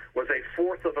then was a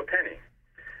fourth of a penny.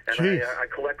 And I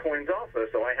collect coins also,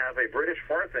 so I have a British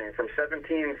farthing from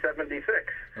 1776.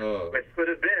 Oh. It could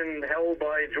have been held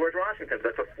by George Washington.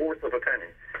 That's a fourth of a penny.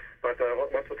 But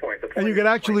what's the point? And you could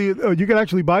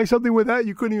actually buy something with that?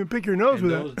 You couldn't even pick your nose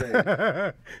with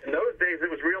that. In those days, it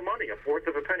was real money, a fourth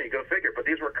of a penny. Go figure. But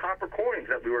these were copper coins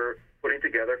that we were putting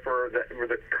together. together for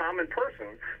the common person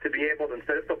to be able to,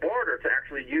 instead of the barter, to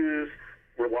actually use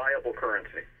reliable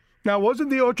currency. Now, wasn't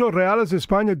the ocho reales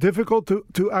España difficult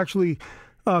to actually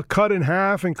cut in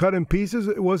half and cut in pieces?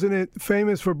 Wasn't it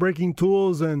famous for breaking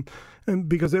tools and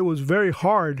because it was very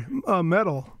hard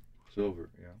metal? Silver,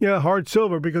 yeah. Yeah, hard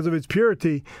silver because of its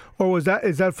purity. Or is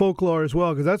that folklore as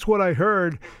well? Because that's what I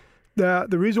heard. That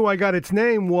the reason why it got its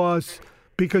name was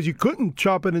because you couldn't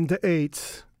chop it into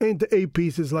eight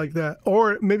pieces like that.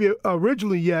 Or maybe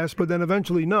originally yes, but then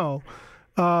eventually no.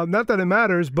 Not that it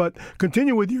matters, but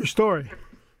continue with your story.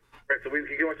 Right, so we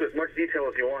can go into as much detail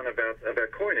as you want about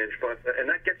coinage, and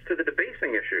that gets to the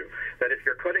debasing issue, that if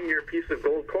you're cutting your piece of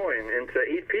gold coin into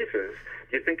 8 pieces,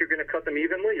 do you think you're going to cut them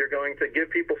evenly? You're going to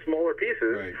give people smaller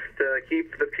pieces to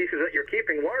keep the pieces that you're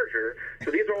keeping larger.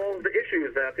 So these are all the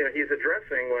issues that he's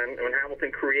addressing when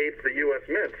Hamilton creates the U.S.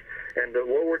 Mint and the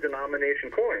lower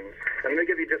denomination coins. I'm going to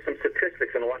give you just some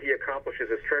statistics on what he accomplishes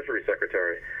as Treasury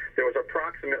Secretary. There was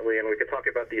approximately, and we could talk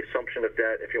about the assumption of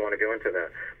debt if you want to go into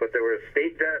that, but there was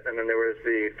state debt and then there was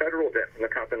the federal debt from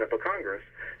the Continental Congress,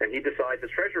 and he decides as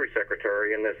Treasury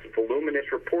Secretary in this voluminous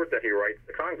report that he writes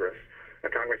to Congress.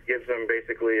 Congress gives him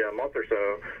basically a month or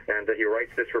so, and he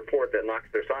writes this report that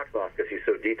knocks their socks off because he's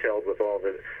so detailed with all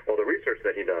the research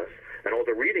that he does and all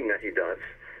the reading that he does.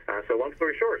 So long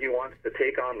story short, he wants to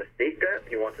take on the state debt.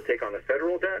 He wants to take on the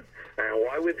federal debt. And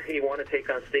why would he want to take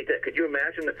on state debt? Could you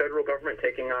imagine the federal government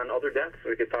taking on other debts?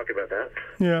 We could talk about that.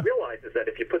 Yeah. Realizes that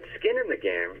if you put skin in the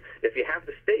game, if you have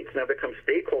the states now become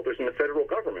stakeholders in the federal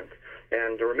government,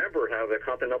 and remember how the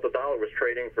Continental dollar was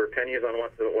trading for pennies on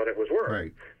what it was worth.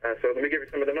 Right. So let me give you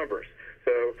some of the numbers.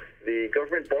 So the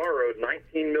government borrowed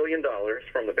 $19 million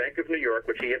from the Bank of New York,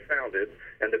 which he had founded,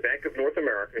 and the Bank of North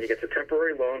America. He gets a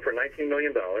temporary loan for $19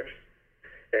 million.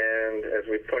 And as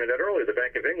we pointed out earlier, the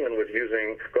Bank of England was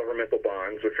using governmental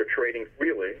bonds, which were trading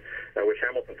freely, which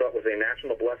Hamilton thought was a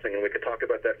national blessing. And we could talk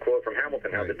about that quote from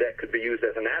Hamilton, how the debt could be used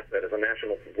as an asset, as a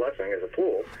national blessing, as a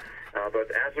tool. But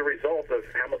as a result of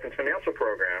Hamilton's financial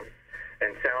program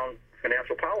and sound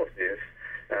financial policies,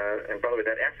 and by the way,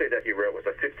 that essay that he wrote was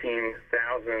a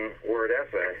 15,000-word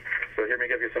essay. So here, let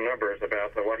me give you some numbers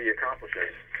about what he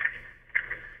accomplishes.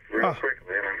 Real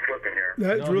quickly, and I'm flipping here.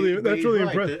 That's really right.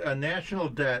 impressive. A national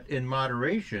debt in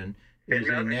moderation is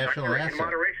a national asset. In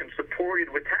moderation, supported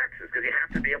with taxes, because you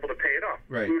have to be able to pay it off.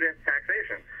 Right. Prudent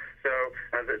taxation. So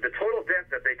the total debt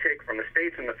that they take from the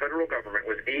states and the federal government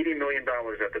was $80 million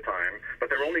at the time, but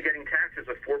they're only getting taxes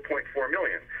of $4.4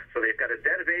 million. So they've got a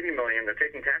debt of $80 million. They're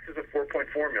taking taxes of $4.4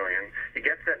 million. He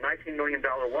gets that $19 million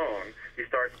loan. He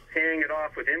starts paying it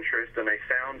off with interest on a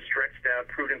sound, stretched-out,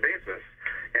 prudent basis.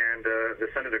 And the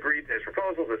Senate agreed to his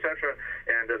proposals, etc.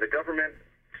 And the government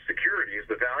securities,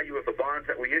 the value of the bonds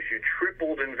that we issued,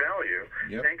 tripled in value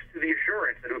thanks to the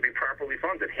assurance that it would be properly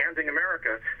funded, handing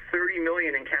America $30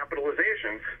 million in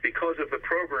capitalization because of the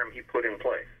program he put in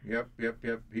place. Yep.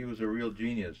 He was a real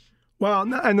genius. Wow,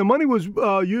 and the money was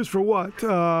used for what?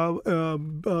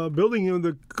 Building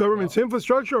the government's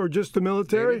infrastructure, or just the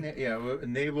military?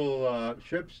 Naval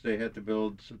ships they had to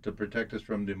build to protect us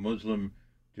from the Muslim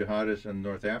jihadists in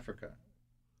North Africa.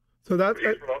 So that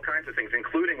all kinds of things,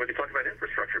 including when you talk about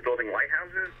infrastructure, building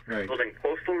lighthouses, building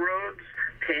postal roads,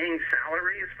 paying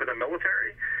salaries for the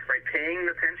military, right? Paying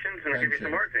the pensions, and I'll give you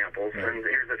some more examples. Right. And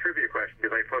here's a trivia question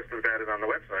because I posted about it on the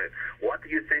website. What do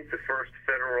you think the first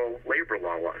federal labor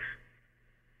law was?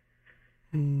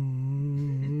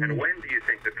 And when do you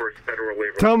think the first federal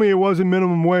labor Tell me it wasn't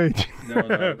minimum wage.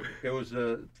 No, it was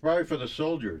probably for the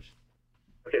soldiers.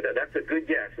 Okay, that's a good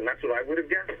guess, and that's what I would have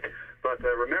guessed. But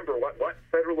remember, what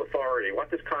federal authority, what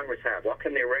does Congress have? What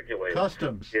can they regulate?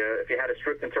 Customs. Yeah, if you had a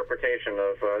strict interpretation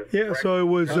of... so it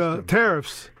was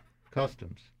tariffs.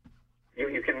 Customs.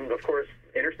 You can, of course,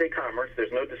 interstate commerce.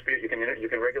 There's no dispute. You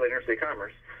can regulate interstate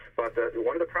commerce. But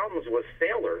one of the problems was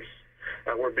sailors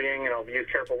were being, and I'll use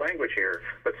careful language here,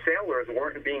 but sailors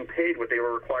weren't being paid what they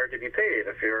were required to be paid.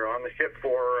 If you're on the ship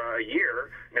for a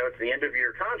year, it's the end of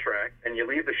your contract, and you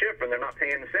leave the ship and they're not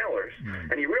paying the sailors.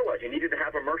 And you realize you needed to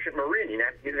have a merchant marine. You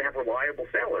needed to have reliable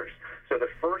sailors. So the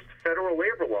first federal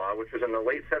labor law, which was in the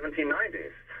late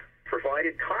 1790s,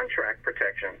 provided contract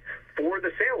protection for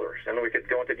the sailors. And we could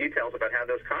go into details about how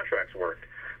those contracts worked.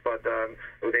 But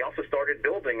they also started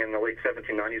building in the late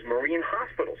 1790s marine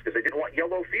hospitals because they didn't want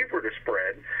yellow fever to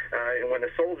spread when the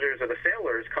soldiers or the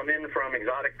sailors come in from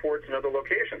exotic ports and other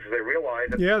locations. They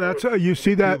realized that that's you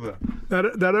see that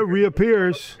it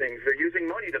reappears. They're using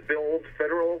money to build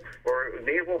federal or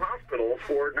naval hospitals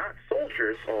for not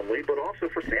soldiers only, but also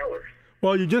for sailors.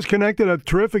 Well, you just connected a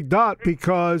terrific dot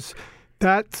because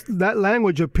that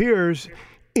language appears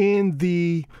in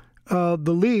the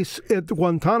the lease at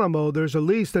Guantanamo. There's a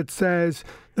lease that says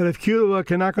that if Cuba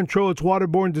cannot control its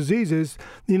waterborne diseases,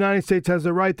 the United States has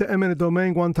the right to eminent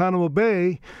domain Guantanamo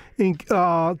Bay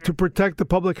to protect the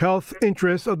public health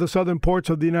interests of the southern ports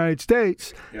of the United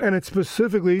States. Yep. And it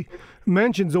specifically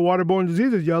mentions the waterborne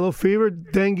diseases, yellow fever,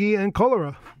 dengue, and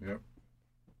cholera. Yep.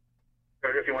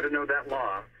 If you want to know that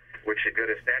law, which should go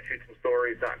to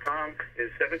statutesandstories.com, is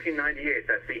 1798.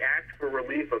 That's the Act for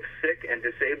Relief of Sick and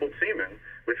Disabled Seamen,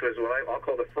 which was what I'll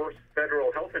call the first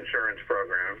federal health insurance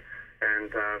program. And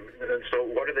so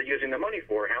what are they using the money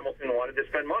for? Hamilton wanted to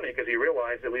spend money because he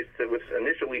realized, at least it was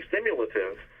initially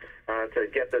stimulative, to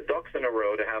get the ducks in a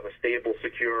row to have a stable,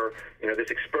 secure, this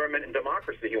experiment in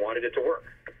democracy. He wanted it to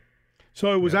work.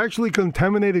 So it was actually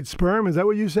contaminated sperm? Is that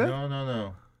what you said?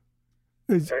 No.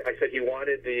 I said he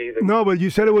wanted the no, but you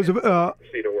said it was to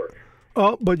work.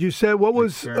 Oh, but you said what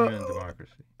was experiment in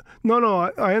democracy.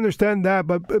 No, I understand that,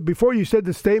 but before you said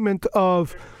the statement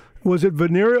of, was it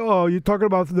venereal? Oh, you're talking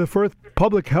about the first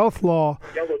public health law.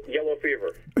 Yellow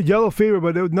fever. Yellow fever,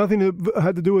 but it was nothing that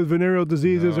had to do with venereal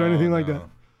diseases or anything like that.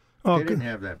 Oh, they didn't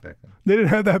have that back then. They didn't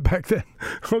have that back then.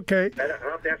 Okay.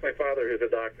 I'll have to ask my father, who's a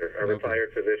doctor, a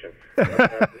retired physician.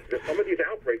 Some of these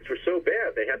outbreaks were so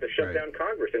bad they had to shut down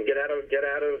Congress and get out of.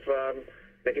 I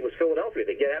think it was Philadelphia.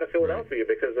 They get out of Philadelphia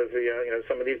because of the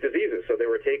some of these diseases. So they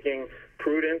were taking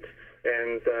prudent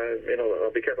and I'll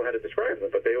be careful how to describe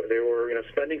them, but they were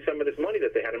spending some of this money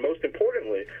that they had, and most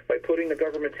importantly, by putting the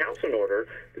government's house in order,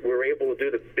 we were able to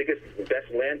do the best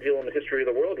land deal in the history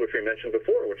of the world, which we mentioned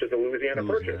before, which is the Louisiana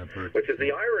Purchase, which is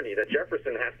the irony that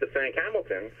Jefferson has to thank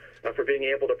Hamilton for being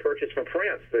able to purchase from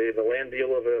France the land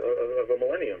deal of a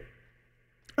millennium.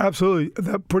 Absolutely,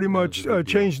 that pretty much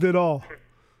changed it all.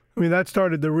 I mean, that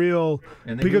started the real.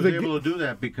 And they were able to do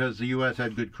that because the U.S.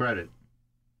 had good credit.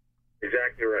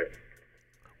 Exactly right.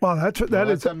 Wow, that's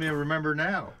something to remember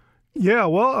now. Yeah,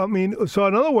 well, I mean, so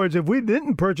in other words, if we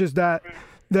didn't purchase that,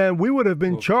 then we would have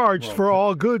been charged for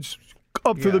all goods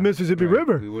up to the Mississippi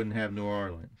River. We wouldn't have New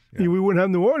Orleans. Yeah. We wouldn't have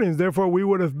New Orleans. Therefore, we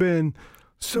would have been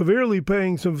severely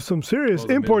paying some serious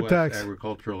import Midwest tax.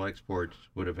 Agricultural exports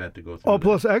would have had to go through. Oh,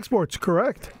 plus exports,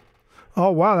 correct.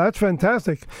 Oh, wow, that's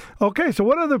fantastic. Okay, so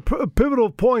one other pivotal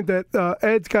point that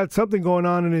Ed's got something going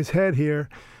on in his head here.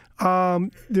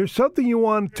 There's something you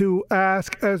want to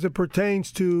ask as it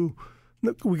pertains to.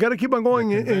 We got to keep on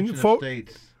going in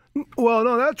states. Well,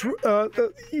 no, that's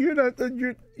you're not.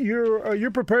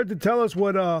 You're prepared to tell us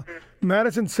what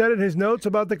Madison said in his notes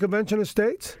about the Convention of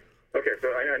States. Okay, so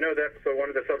I know that's one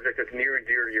of the subjects that's near and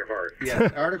dear to your heart. Yeah,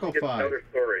 Article 5. Another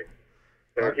story.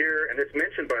 So here, and it's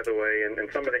mentioned, by the way, in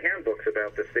some of the handbooks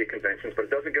about the state conventions, but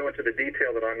it doesn't go into the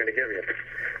detail that I'm going to give you.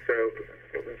 So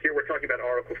here we're talking about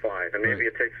Article 5, and maybe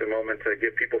it takes a moment to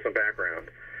give people some background.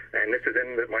 And this is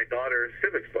in my daughter's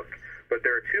civics book. But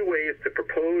there are two ways to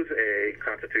propose a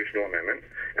constitutional amendment,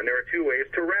 and there are two ways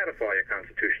to ratify a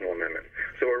constitutional amendment.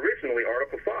 So originally,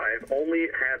 Article 5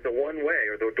 only had the one way,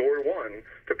 or the door one,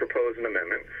 to propose an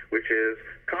amendment, which is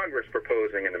Congress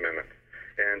proposing an amendment.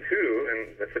 And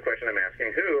that's the question I'm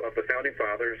asking, who of the Founding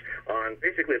Fathers on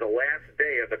basically the last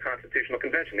day of the Constitutional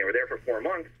Convention? They were there for 4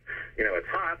 months.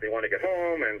 It's hot. They want to get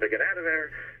home and they get out of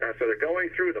there. So they're going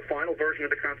through the final version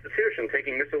of the Constitution,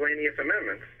 taking miscellaneous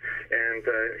amendments. And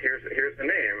here's the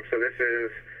name. So this is,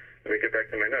 let me get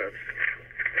back to my notes.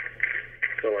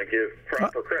 So I give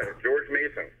proper credit. George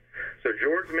Mason. So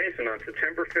George Mason on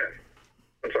September 15th,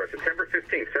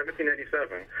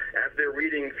 1787, as they're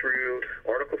reading through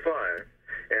Article 5,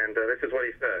 and this is what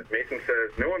he said. Mason says,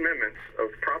 no amendments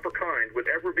of proper kind would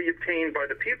ever be obtained by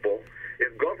the people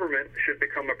if government should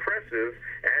become oppressive,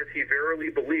 as he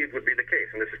verily believed would be the case.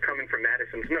 And this is coming from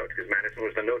Madison's notes, because Madison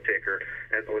was the note taker,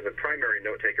 and was a primary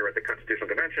note taker at the Constitutional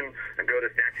Convention. And go to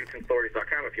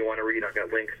statutesandstories.com if you want to read. I've got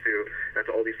links to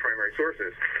all these primary sources.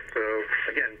 So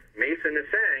again, Mason is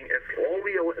saying the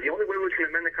only way we can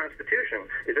amend the Constitution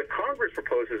is if Congress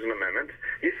proposes an amendment.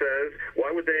 He says, why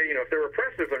would they? If they're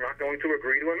oppressive, they're not going to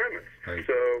agree to amendments. Right.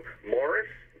 So Morris,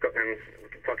 and we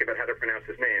can talk about how to pronounce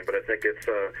his name, but I think it's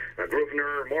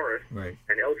Grosvenor Morris, right,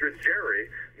 and Eldridge Gerry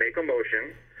make a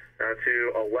motion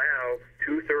to allow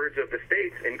 2/3 of the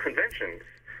states in conventions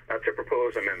to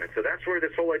propose amendments. So that's where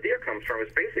this whole idea comes from.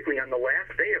 It's basically on the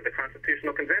last day of the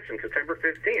Constitutional Convention, September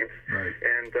 15th. Right.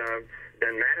 And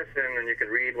then Madison, and you can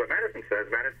read what Madison says.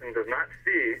 Madison does not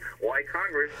see why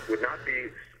Congress would not be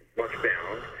much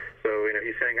bound. So,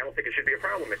 he's saying, I don't think it should be a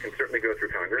problem. It can certainly go through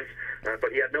Congress.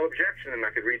 But he had no objection, and I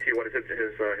could read to you what his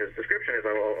description is.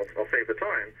 I'll save the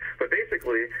time. But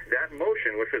basically, that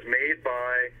motion, which was made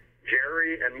by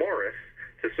Gerry and Morris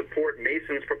to support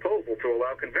Mason's proposal to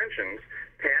allow conventions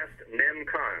passed nem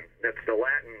con. That's the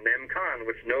Latin nem con,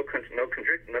 which no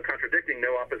contradicting,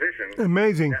 no opposition.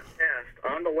 Amazing. That passed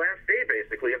on the last day,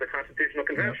 basically, of the Constitutional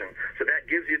Convention. Yep. So that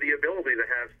gives you the ability to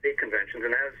have state conventions.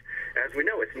 And as we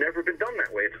know, it's never been done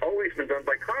that way. It's always been done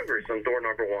by Congress on door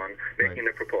number one, making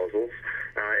the proposals.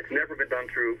 It's never been done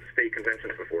through state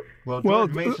conventions before. Well,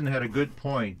 George Mason had a good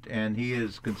point, and he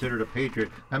is considered a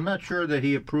patriot. I'm not sure that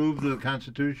he approved the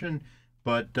Constitution,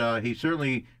 but he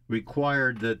certainly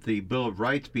required that the Bill of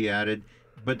Rights be added.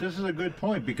 But this is a good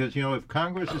point because, you know, if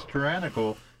Congress is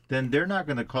tyrannical, then they're not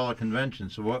going to call a convention.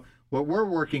 So what we're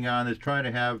working on is trying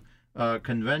to have a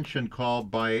convention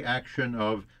called by action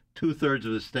of 2/3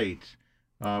 of the states,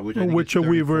 which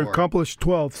we've accomplished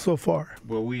 12 so far.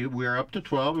 Well, we're up to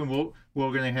 12, and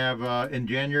we're going to have in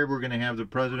January we're going to have the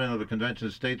president of the Convention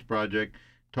of States Project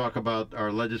talk about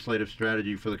our legislative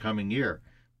strategy for the coming year.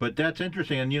 But that's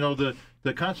interesting, and you know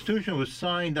the Constitution was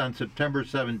signed on September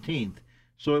 17th,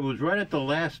 so it was right at the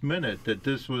last minute that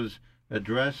this was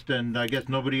addressed, and I guess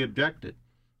nobody objected.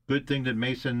 Good thing that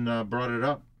Mason brought it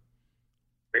up.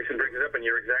 Mason brings it up, and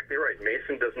you're exactly right.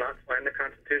 Mason does not sign the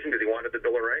Constitution because he wanted the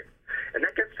Bill of Rights. And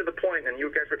that gets to the point, and you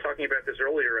guys were talking about this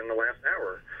earlier in the last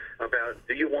hour, about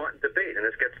do you want debate? And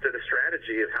this gets to the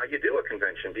strategy of how you do a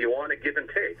convention. Do you want a give and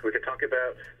take? We could talk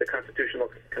about the Constitutional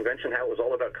Convention, how it was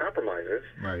all about compromises.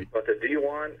 Right. But do you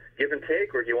want give and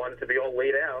take, or do you want it to be all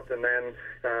laid out, and then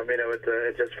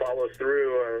it just follows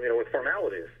through with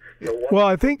formalities? So well,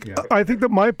 I think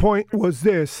that my point was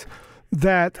this,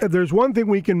 that there's one thing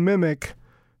we can mimic,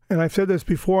 and I've said this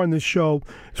before on this show,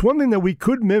 it's one thing that we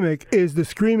could mimic is the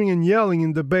screaming and yelling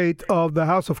in debate of the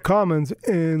House of Commons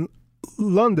in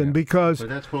London, because... But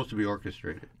that's supposed to be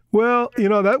orchestrated. Well, you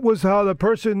know, that was how the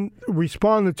person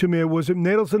responded to me. Was it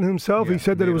Nadelson himself? Yeah, he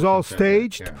said that it was all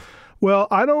staged. Yeah. Well,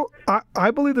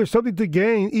 I believe there's something to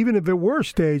gain, even if it were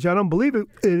staged. I don't believe it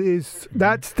is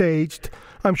that staged.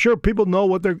 I'm sure people know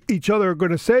what each other are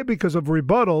going to say because of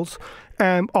rebuttals.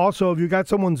 And also, if you got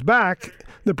someone's back,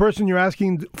 the person you're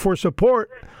asking for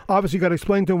support, obviously got to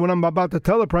explain to him what I'm about to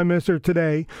tell the Prime Minister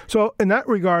today. So in that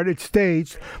regard, it's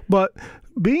staged. But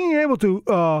being able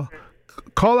to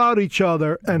call out each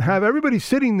other and have everybody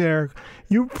sitting there,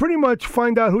 you pretty much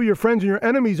find out who your friends and your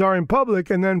enemies are in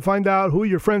public, and then find out who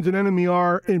your friends and enemy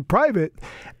are in private.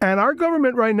 And our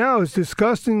government right now is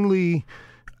disgustingly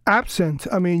absent.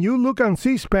 I mean, you look on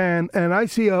C-SPAN, and I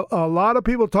see a lot of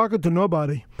people talking to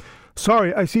nobody.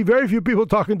 Sorry, I see very few people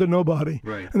talking to nobody.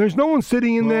 Right. And there's no one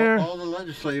sitting in there. All the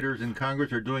legislators in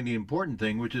Congress are doing the important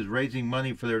thing, which is raising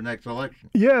money for their next election.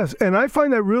 Yes, and I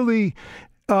find that really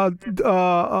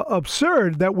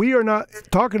absurd that we are not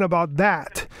talking about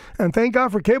that. And thank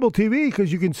God for cable TV,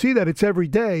 because you can see that it's every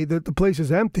day that the place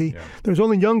is empty. Yeah. There's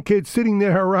only young kids sitting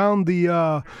there around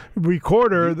the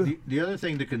recorder. The other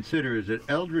thing to consider is that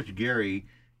Eldridge Gary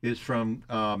is from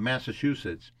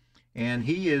Massachusetts, and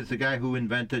he is the guy who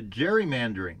invented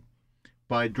gerrymandering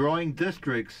by drawing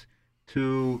districts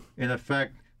to, in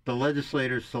effect, the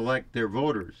legislators select their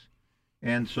voters.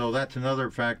 And so that's another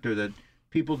factor that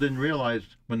people didn't realize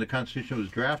when the Constitution was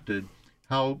drafted,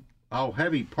 how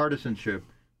heavy partisanship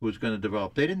was going to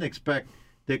develop. They didn't expect,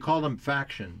 they call them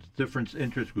factions, different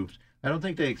interest groups. I don't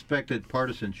think they expected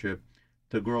partisanship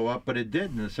to grow up, but it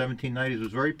did. In the 1790s, it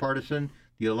was very partisan.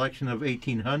 The election of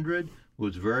 1800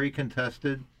 was very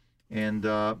contested, and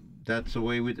that's the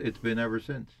way it's been ever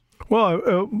since.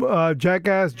 Well,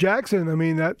 Jackass Jackson. I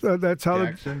mean, that's how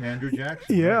Andrew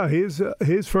Jackson. Yeah, right.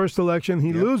 his first election,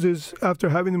 he loses after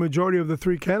having the majority of the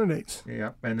three candidates.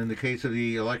 Yeah, and in the case of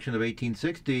the election of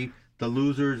 1860, the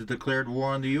losers declared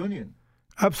war on the Union.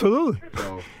 Absolutely.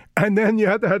 So, and then you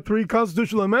had to have three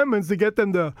constitutional amendments to get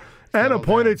them to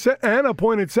appointed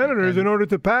senators in order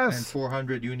to pass. And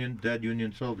 400 dead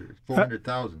Union soldiers.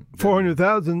 400,000.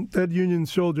 400,000 dead Union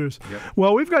soldiers. Yep.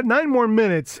 Well, we've got 9 more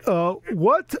minutes.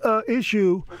 What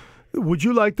issue would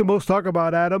you like to most talk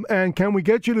about, Adam? And can we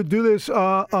get you to do this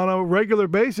on a regular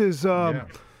basis?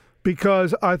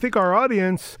 Because I think our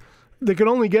audience, they can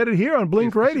only get it here on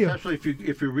Blink Radio. Especially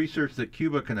if you research the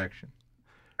Cuba connection.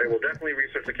 I will definitely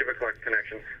research the Cuba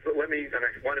connection. But and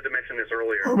I wanted to mention this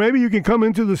earlier. Or maybe you can come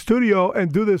into the studio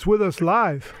and do this with us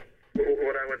live.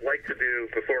 What I would like to do,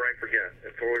 before I forget,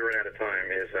 before we run out of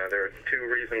time, is there are 2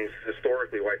 reasons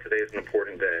historically why today is an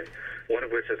important day. One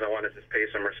of which is I want to just pay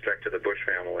some respect to the Bush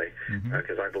family,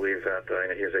 because I believe that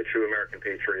he is a true American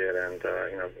patriot, and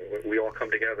we all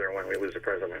come together when we lose a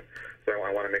president. So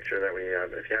I want to make sure that we,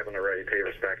 if you haven't already, pay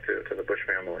respect to the Bush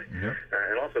family. Yep.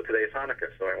 And also today is Hanukkah,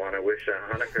 so I want to wish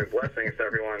Hanukkah blessings to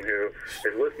everyone who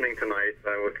is listening tonight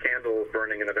with candles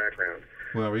burning in the background.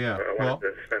 Well, yeah. I wanted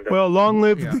to spend Well, long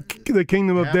live Yeah. the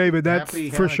kingdom of David. That's Happy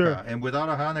for Hanukkah. sure. And without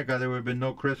a Hanukkah, there would have been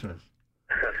no Christmas.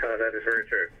 That is very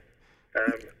true.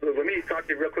 Let me talk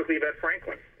to you real quickly about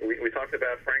Franklin. We talked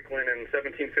about Franklin in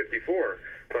 1754,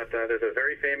 but there's a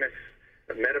very famous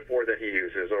metaphor that he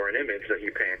uses, or an image that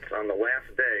he paints on the last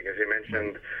day. As you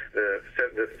mentioned,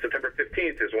 the September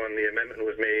 15th is when the amendment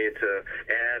was made to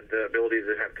add the ability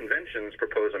to have conventions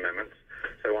propose amendments.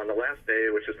 So on the last day,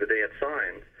 which is the day it's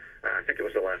signed, I think it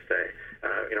was the last day,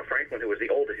 Franklin, who was the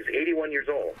oldest, he's 81 years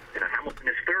old. Hamilton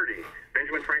is 30.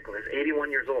 Benjamin Franklin is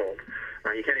 81 years old.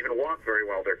 He can't even walk very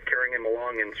well. They're carrying him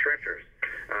along in stretchers.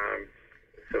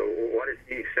 So what does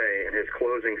he say in his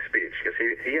closing speech? Because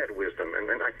he had wisdom.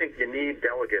 And I think you need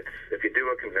delegates, if you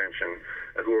do a convention,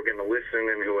 who are going to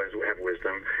listen and who have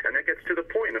wisdom. And that gets to the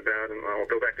point about, and I'll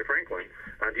go back to Franklin,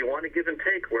 do you want a give and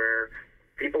take where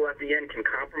people at the end can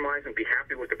compromise and be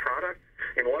happy with the product?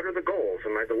 And what are the goals?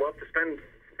 And I'd love to spend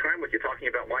time with you talking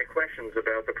about my questions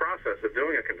about the process of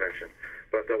doing a convention.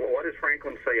 But what does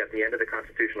Franklin say at the end of the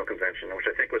Constitutional Convention, which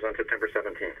I think was on September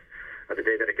 17th? The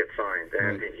day that it gets signed,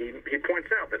 and he points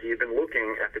out that he had been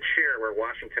looking at the chair where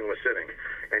Washington was sitting,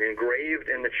 and engraved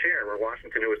in the chair where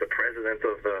Washington, who was the president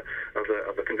of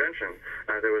the convention,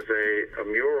 there was a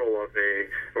mural of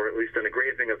or at least an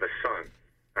engraving of the sun,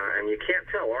 and you can't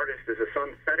tell, artist, is the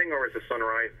sun setting or is the sun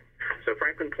rising? So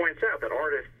Franklin points out that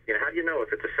artists, how do you know if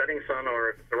it's a setting sun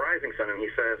or if it's a rising sun? And he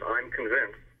says, I'm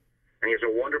convinced. And he has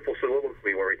a wonderful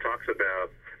soliloquy where he talks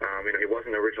about, he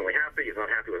wasn't originally happy. He's not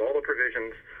happy with all the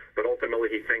provisions, but ultimately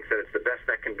he thinks that it's the best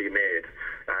that can be made.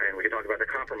 And we can talk about the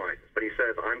compromises. But he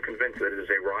says, I'm convinced that it is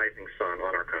a rising sun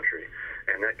on our country.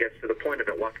 And that gets to the point of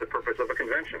it. What's the purpose of a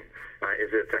convention? Is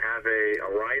it to have a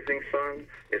rising sun?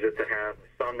 Is it to have a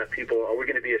sun that are we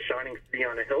going to be a shining city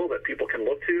on a hill that people can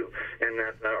look to and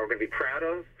that are going to be proud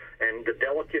of? And the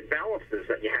delicate balances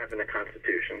that you have in the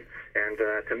Constitution, and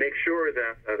to make sure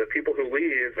that the people who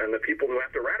leave and the people who have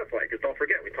to ratify it, because don't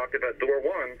forget, we talked about door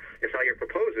one is how you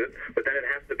propose it, but then it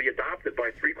has to be adopted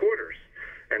by 3/4.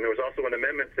 And there was also an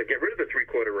amendment to get rid of the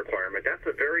 3/4 requirement. That's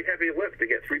a very heavy lift to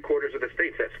get 3/4 of the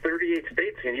states. That's 38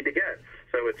 states you need to get.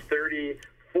 So it's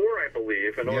 34, I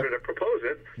believe, in order to propose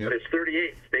it, but it's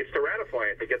 38 states to ratify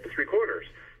it to get the 3/4.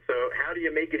 So how do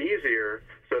you make it easier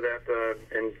so that,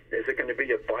 and is it going to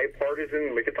be a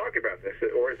bipartisan, we could talk about this,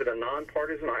 or is it a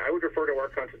nonpartisan? I would refer to our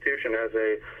Constitution as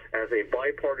a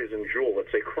bipartisan jewel.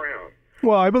 It's a crown.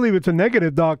 Well, I believe it's a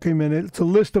negative document. It's a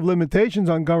list of limitations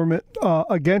on government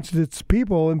against its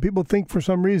people, and people think for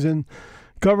some reason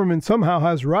government somehow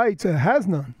has rights. It has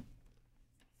none.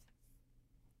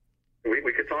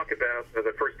 We could talk about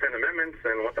the first 10 amendments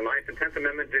and what the 9th and 10th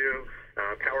Amendment do,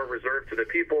 power reserved to the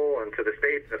people and to the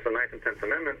states. That's the 9th and 10th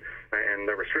Amendment, and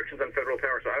the restrictions on federal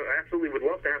power. So I absolutely would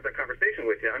love to have that conversation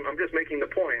with you. I'm just making the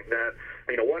point that,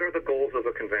 what are the goals of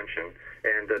a convention?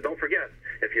 And don't forget,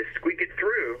 if you squeak it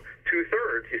through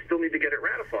 2/3, you still need to get it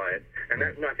ratified. And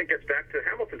that, I think, gets back to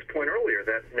Hamilton's point earlier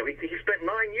that he spent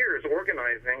 9 years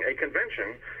organizing a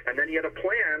convention, and then he had a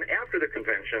plan after the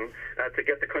convention to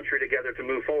get the country together to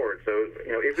move forward. So,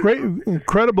 Great,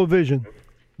 incredible vision.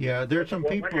 Yeah, there's some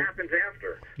people. What happens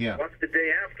after? Yeah. What's the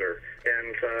day after?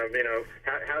 And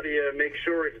how do you make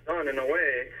sure it's done in a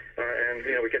way, and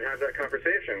we can have that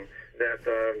conversation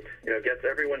that gets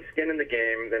everyone's skin in the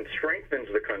game, then strengthens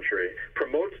the country,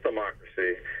 promotes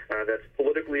democracy, that's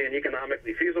politically and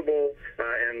economically feasible,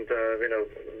 and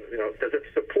does it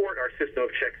support our system of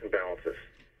checks and balances?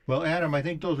 Well, Adam, I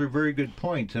think those are very good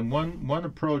points. And one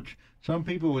approach, some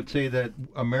people would say that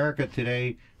America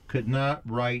today could not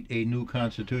write a new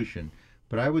constitution.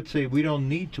 But I would say we don't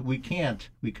need to, we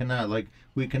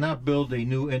cannot build a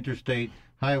new interstate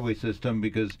highway system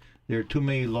because there are too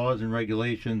many laws and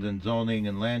regulations and zoning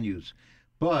and land use.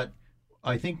 But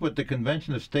I think what the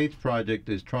Convention of States project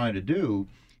is trying to do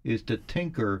is to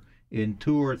tinker in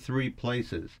 2 or 3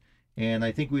 places. And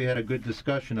I think we had a good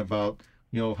discussion about,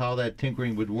 how that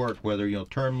tinkering would work, whether,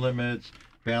 term limits,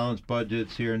 balanced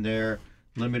budgets here and there,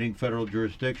 limiting federal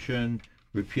jurisdiction,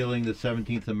 repealing the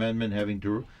 17th Amendment, having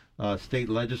to state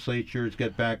legislatures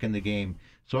get back in the game.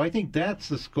 So I think that's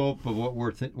the scope of what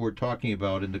we're talking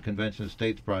about in the Convention of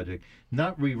States project,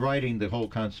 not rewriting the whole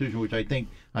Constitution, which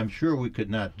I'm sure we could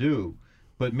not do,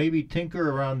 but maybe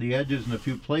tinker around the edges in a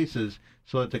few places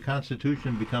so that the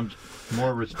Constitution becomes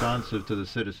more responsive to the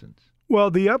citizens. Well,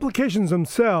 the applications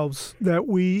themselves that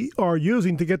we are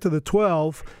using to get to the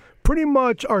 12 pretty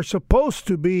much are supposed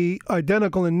to be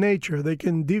identical in nature. They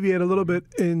can deviate a little bit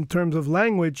in terms of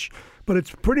language, but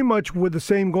it's pretty much with the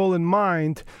same goal in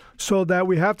mind, so that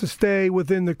we have to stay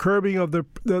within the curbing of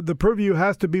the purview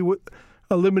has to be with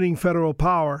a limiting federal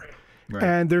power. Right.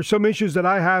 And there's some issues that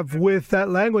I have with that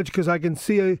language because I can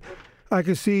see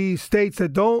states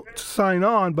that don't sign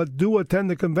on but do attend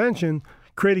the convention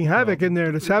creating havoc in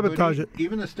there to sabotage it.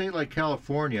 Even a state like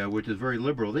California, which is very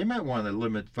liberal, they might want to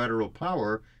limit federal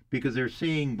power because they're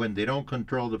seeing when they don't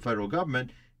control the federal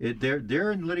government,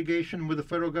 they're in litigation with the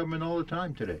federal government all the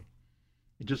time today,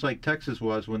 just like Texas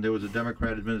was when there was a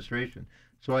Democrat administration.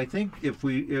 So I think if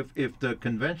the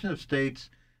Convention of States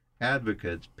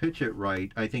advocates pitch it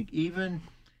right, I think even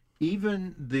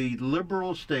the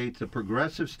liberal states, the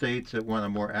progressive states that want a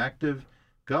more active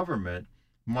government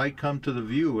might come to the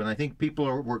view, and I think people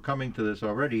were coming to this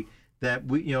already, that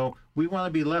we want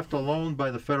to be left alone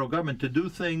by the federal government to do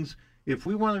things. If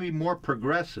we want to be more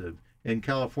progressive in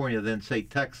California than, say,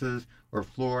 Texas or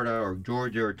Florida or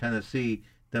Georgia or Tennessee,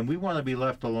 then we want to be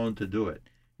left alone to do it.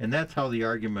 And that's how the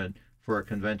argument for a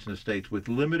convention of states with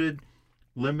limited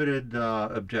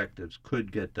objectives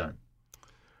could get done.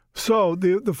 So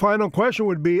the final question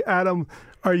would be, Adam,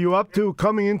 are you up to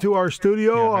coming into our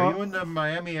studio? Yeah. Are you in the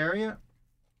Miami area?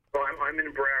 Well, I'm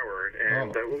in Broward,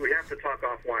 and we have to talk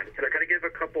offline. Can I give a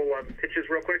couple pitches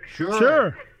real quick?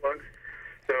 Sure. Plugs.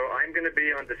 So I'm going to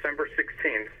be on December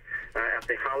 16th at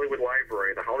the Hollywood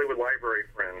Library. The Hollywood Library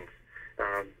Friends,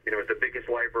 is the biggest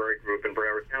library group in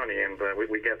Broward County, and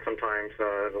we get sometimes,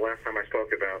 the last time I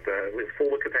spoke about,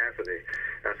 full capacity.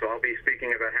 So I'll be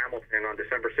speaking about Hamilton on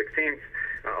December 16th.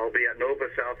 I'll be at Nova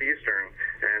Southeastern,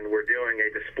 and we're doing a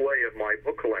display of my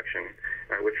book collection,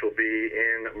 which will be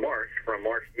in March, from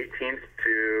March 18th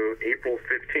to April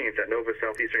 15th at Nova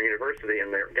Southeastern University in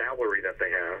their gallery that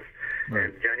they have. Right.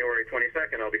 And January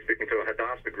 22nd, I'll be speaking to a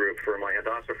Hadassah group for my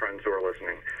Hadassah friends who are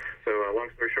listening. So long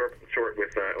story short,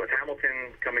 with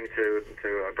Hamilton coming to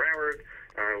Broward,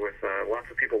 with lots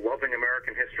of people loving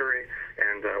American history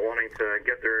and wanting to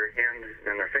get their hands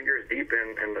and their fingers deep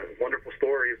in the wonderful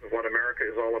stories of what America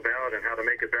is all about and how to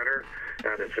make it better.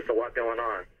 There's just a lot going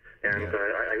on. And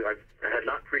I had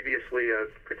not previously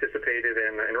participated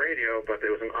in radio, but it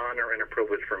was an honor and a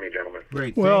privilege for me, gentlemen.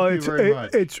 Great. Thank you very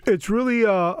much. It's really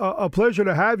a pleasure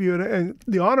to have you, and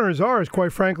the honor is ours,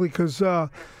 quite frankly, because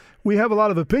we have a lot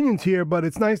of opinions here, but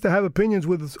it's nice to have opinions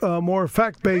with more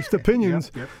fact-based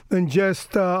opinions than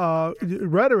just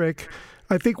rhetoric.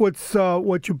 I think what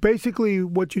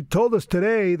you told us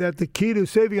today, that the key to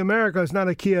saving America is not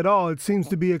a key at all. It seems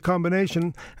to be a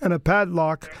combination and a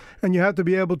padlock, and you have to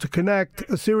be able to connect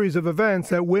a series of events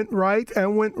that went right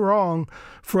and went wrong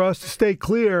for us to stay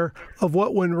clear of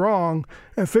what went wrong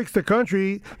and fix the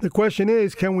country. The question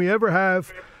is, can we ever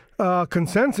have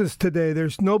consensus today?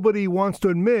 There's nobody wants to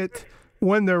admit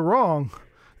when they're wrong.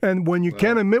 And when you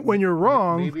can't admit when you're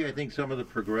wrong... Maybe I think some of the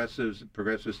progressive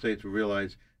states will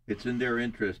realize it's in their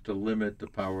interest to limit the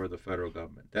power of the federal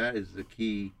government. That is the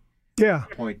key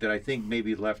point that I think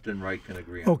maybe left and right can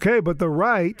agree on. Okay, but the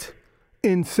right,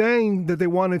 in saying that they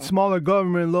wanted smaller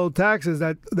government and low taxes,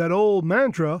 that old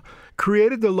mantra,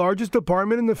 created the largest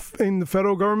department in the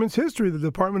federal government's history, the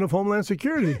Department of Homeland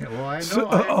Security. Well, I know.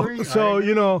 I agree.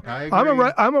 So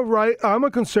I'm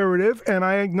a conservative, and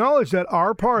I acknowledge that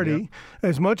our party,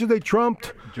 as much as they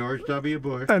trumped George W.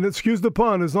 Bush, and excuse the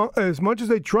pun, as much as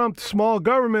they trumped small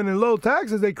government and low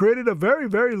taxes, they created a very,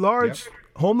 very large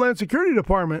Homeland Security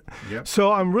Department.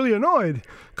 So I'm really annoyed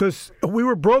because we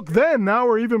were broke then. Now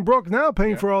we're even broke now,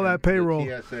 paying for all that payroll.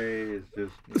 The TSA is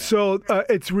just... So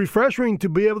it's refreshing to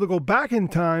be able to go back in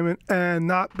time and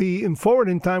not be in forward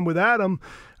in time with Adam.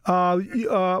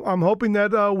 I'm hoping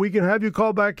that we can have you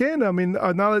call back in. I mean,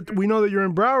 now that we know that you're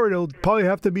in Broward, it'll probably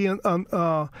have to be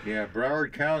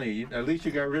Broward County. At least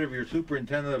you got rid of your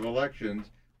superintendent of elections,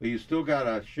 but you still got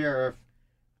a sheriff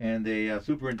and a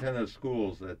superintendent of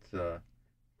schools. That's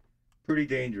pretty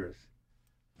dangerous.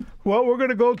 Well, we're going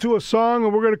to go to a song,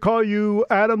 and we're going to call you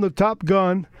Adam the Top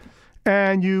Gun.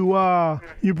 And you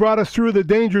brought us through the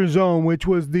danger zone, which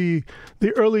was the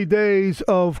early days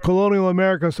of colonial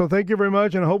America. So thank you very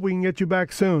much, and I hope we can get you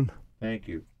back soon. Thank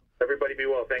you. Everybody be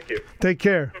well. Thank you. Take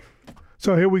care.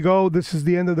 So here we go. This is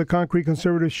the end of the Concrete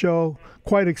Conservative Show.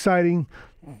 Quite exciting.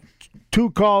 2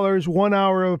 callers, 1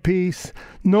 hour apiece,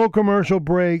 no commercial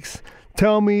breaks.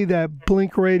 Tell me that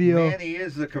Blink Radio... Manny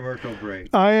is the commercial break.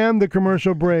 I am the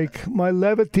commercial break. My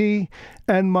levity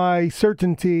and my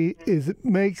certainty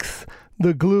makes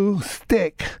the glue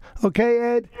stick. Okay,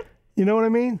 Ed? You know what I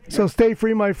mean? Yeah. So stay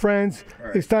free, my friends.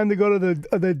 Right. It's time to go to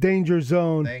the danger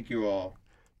zone. Thank you all.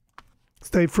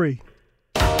 Stay free.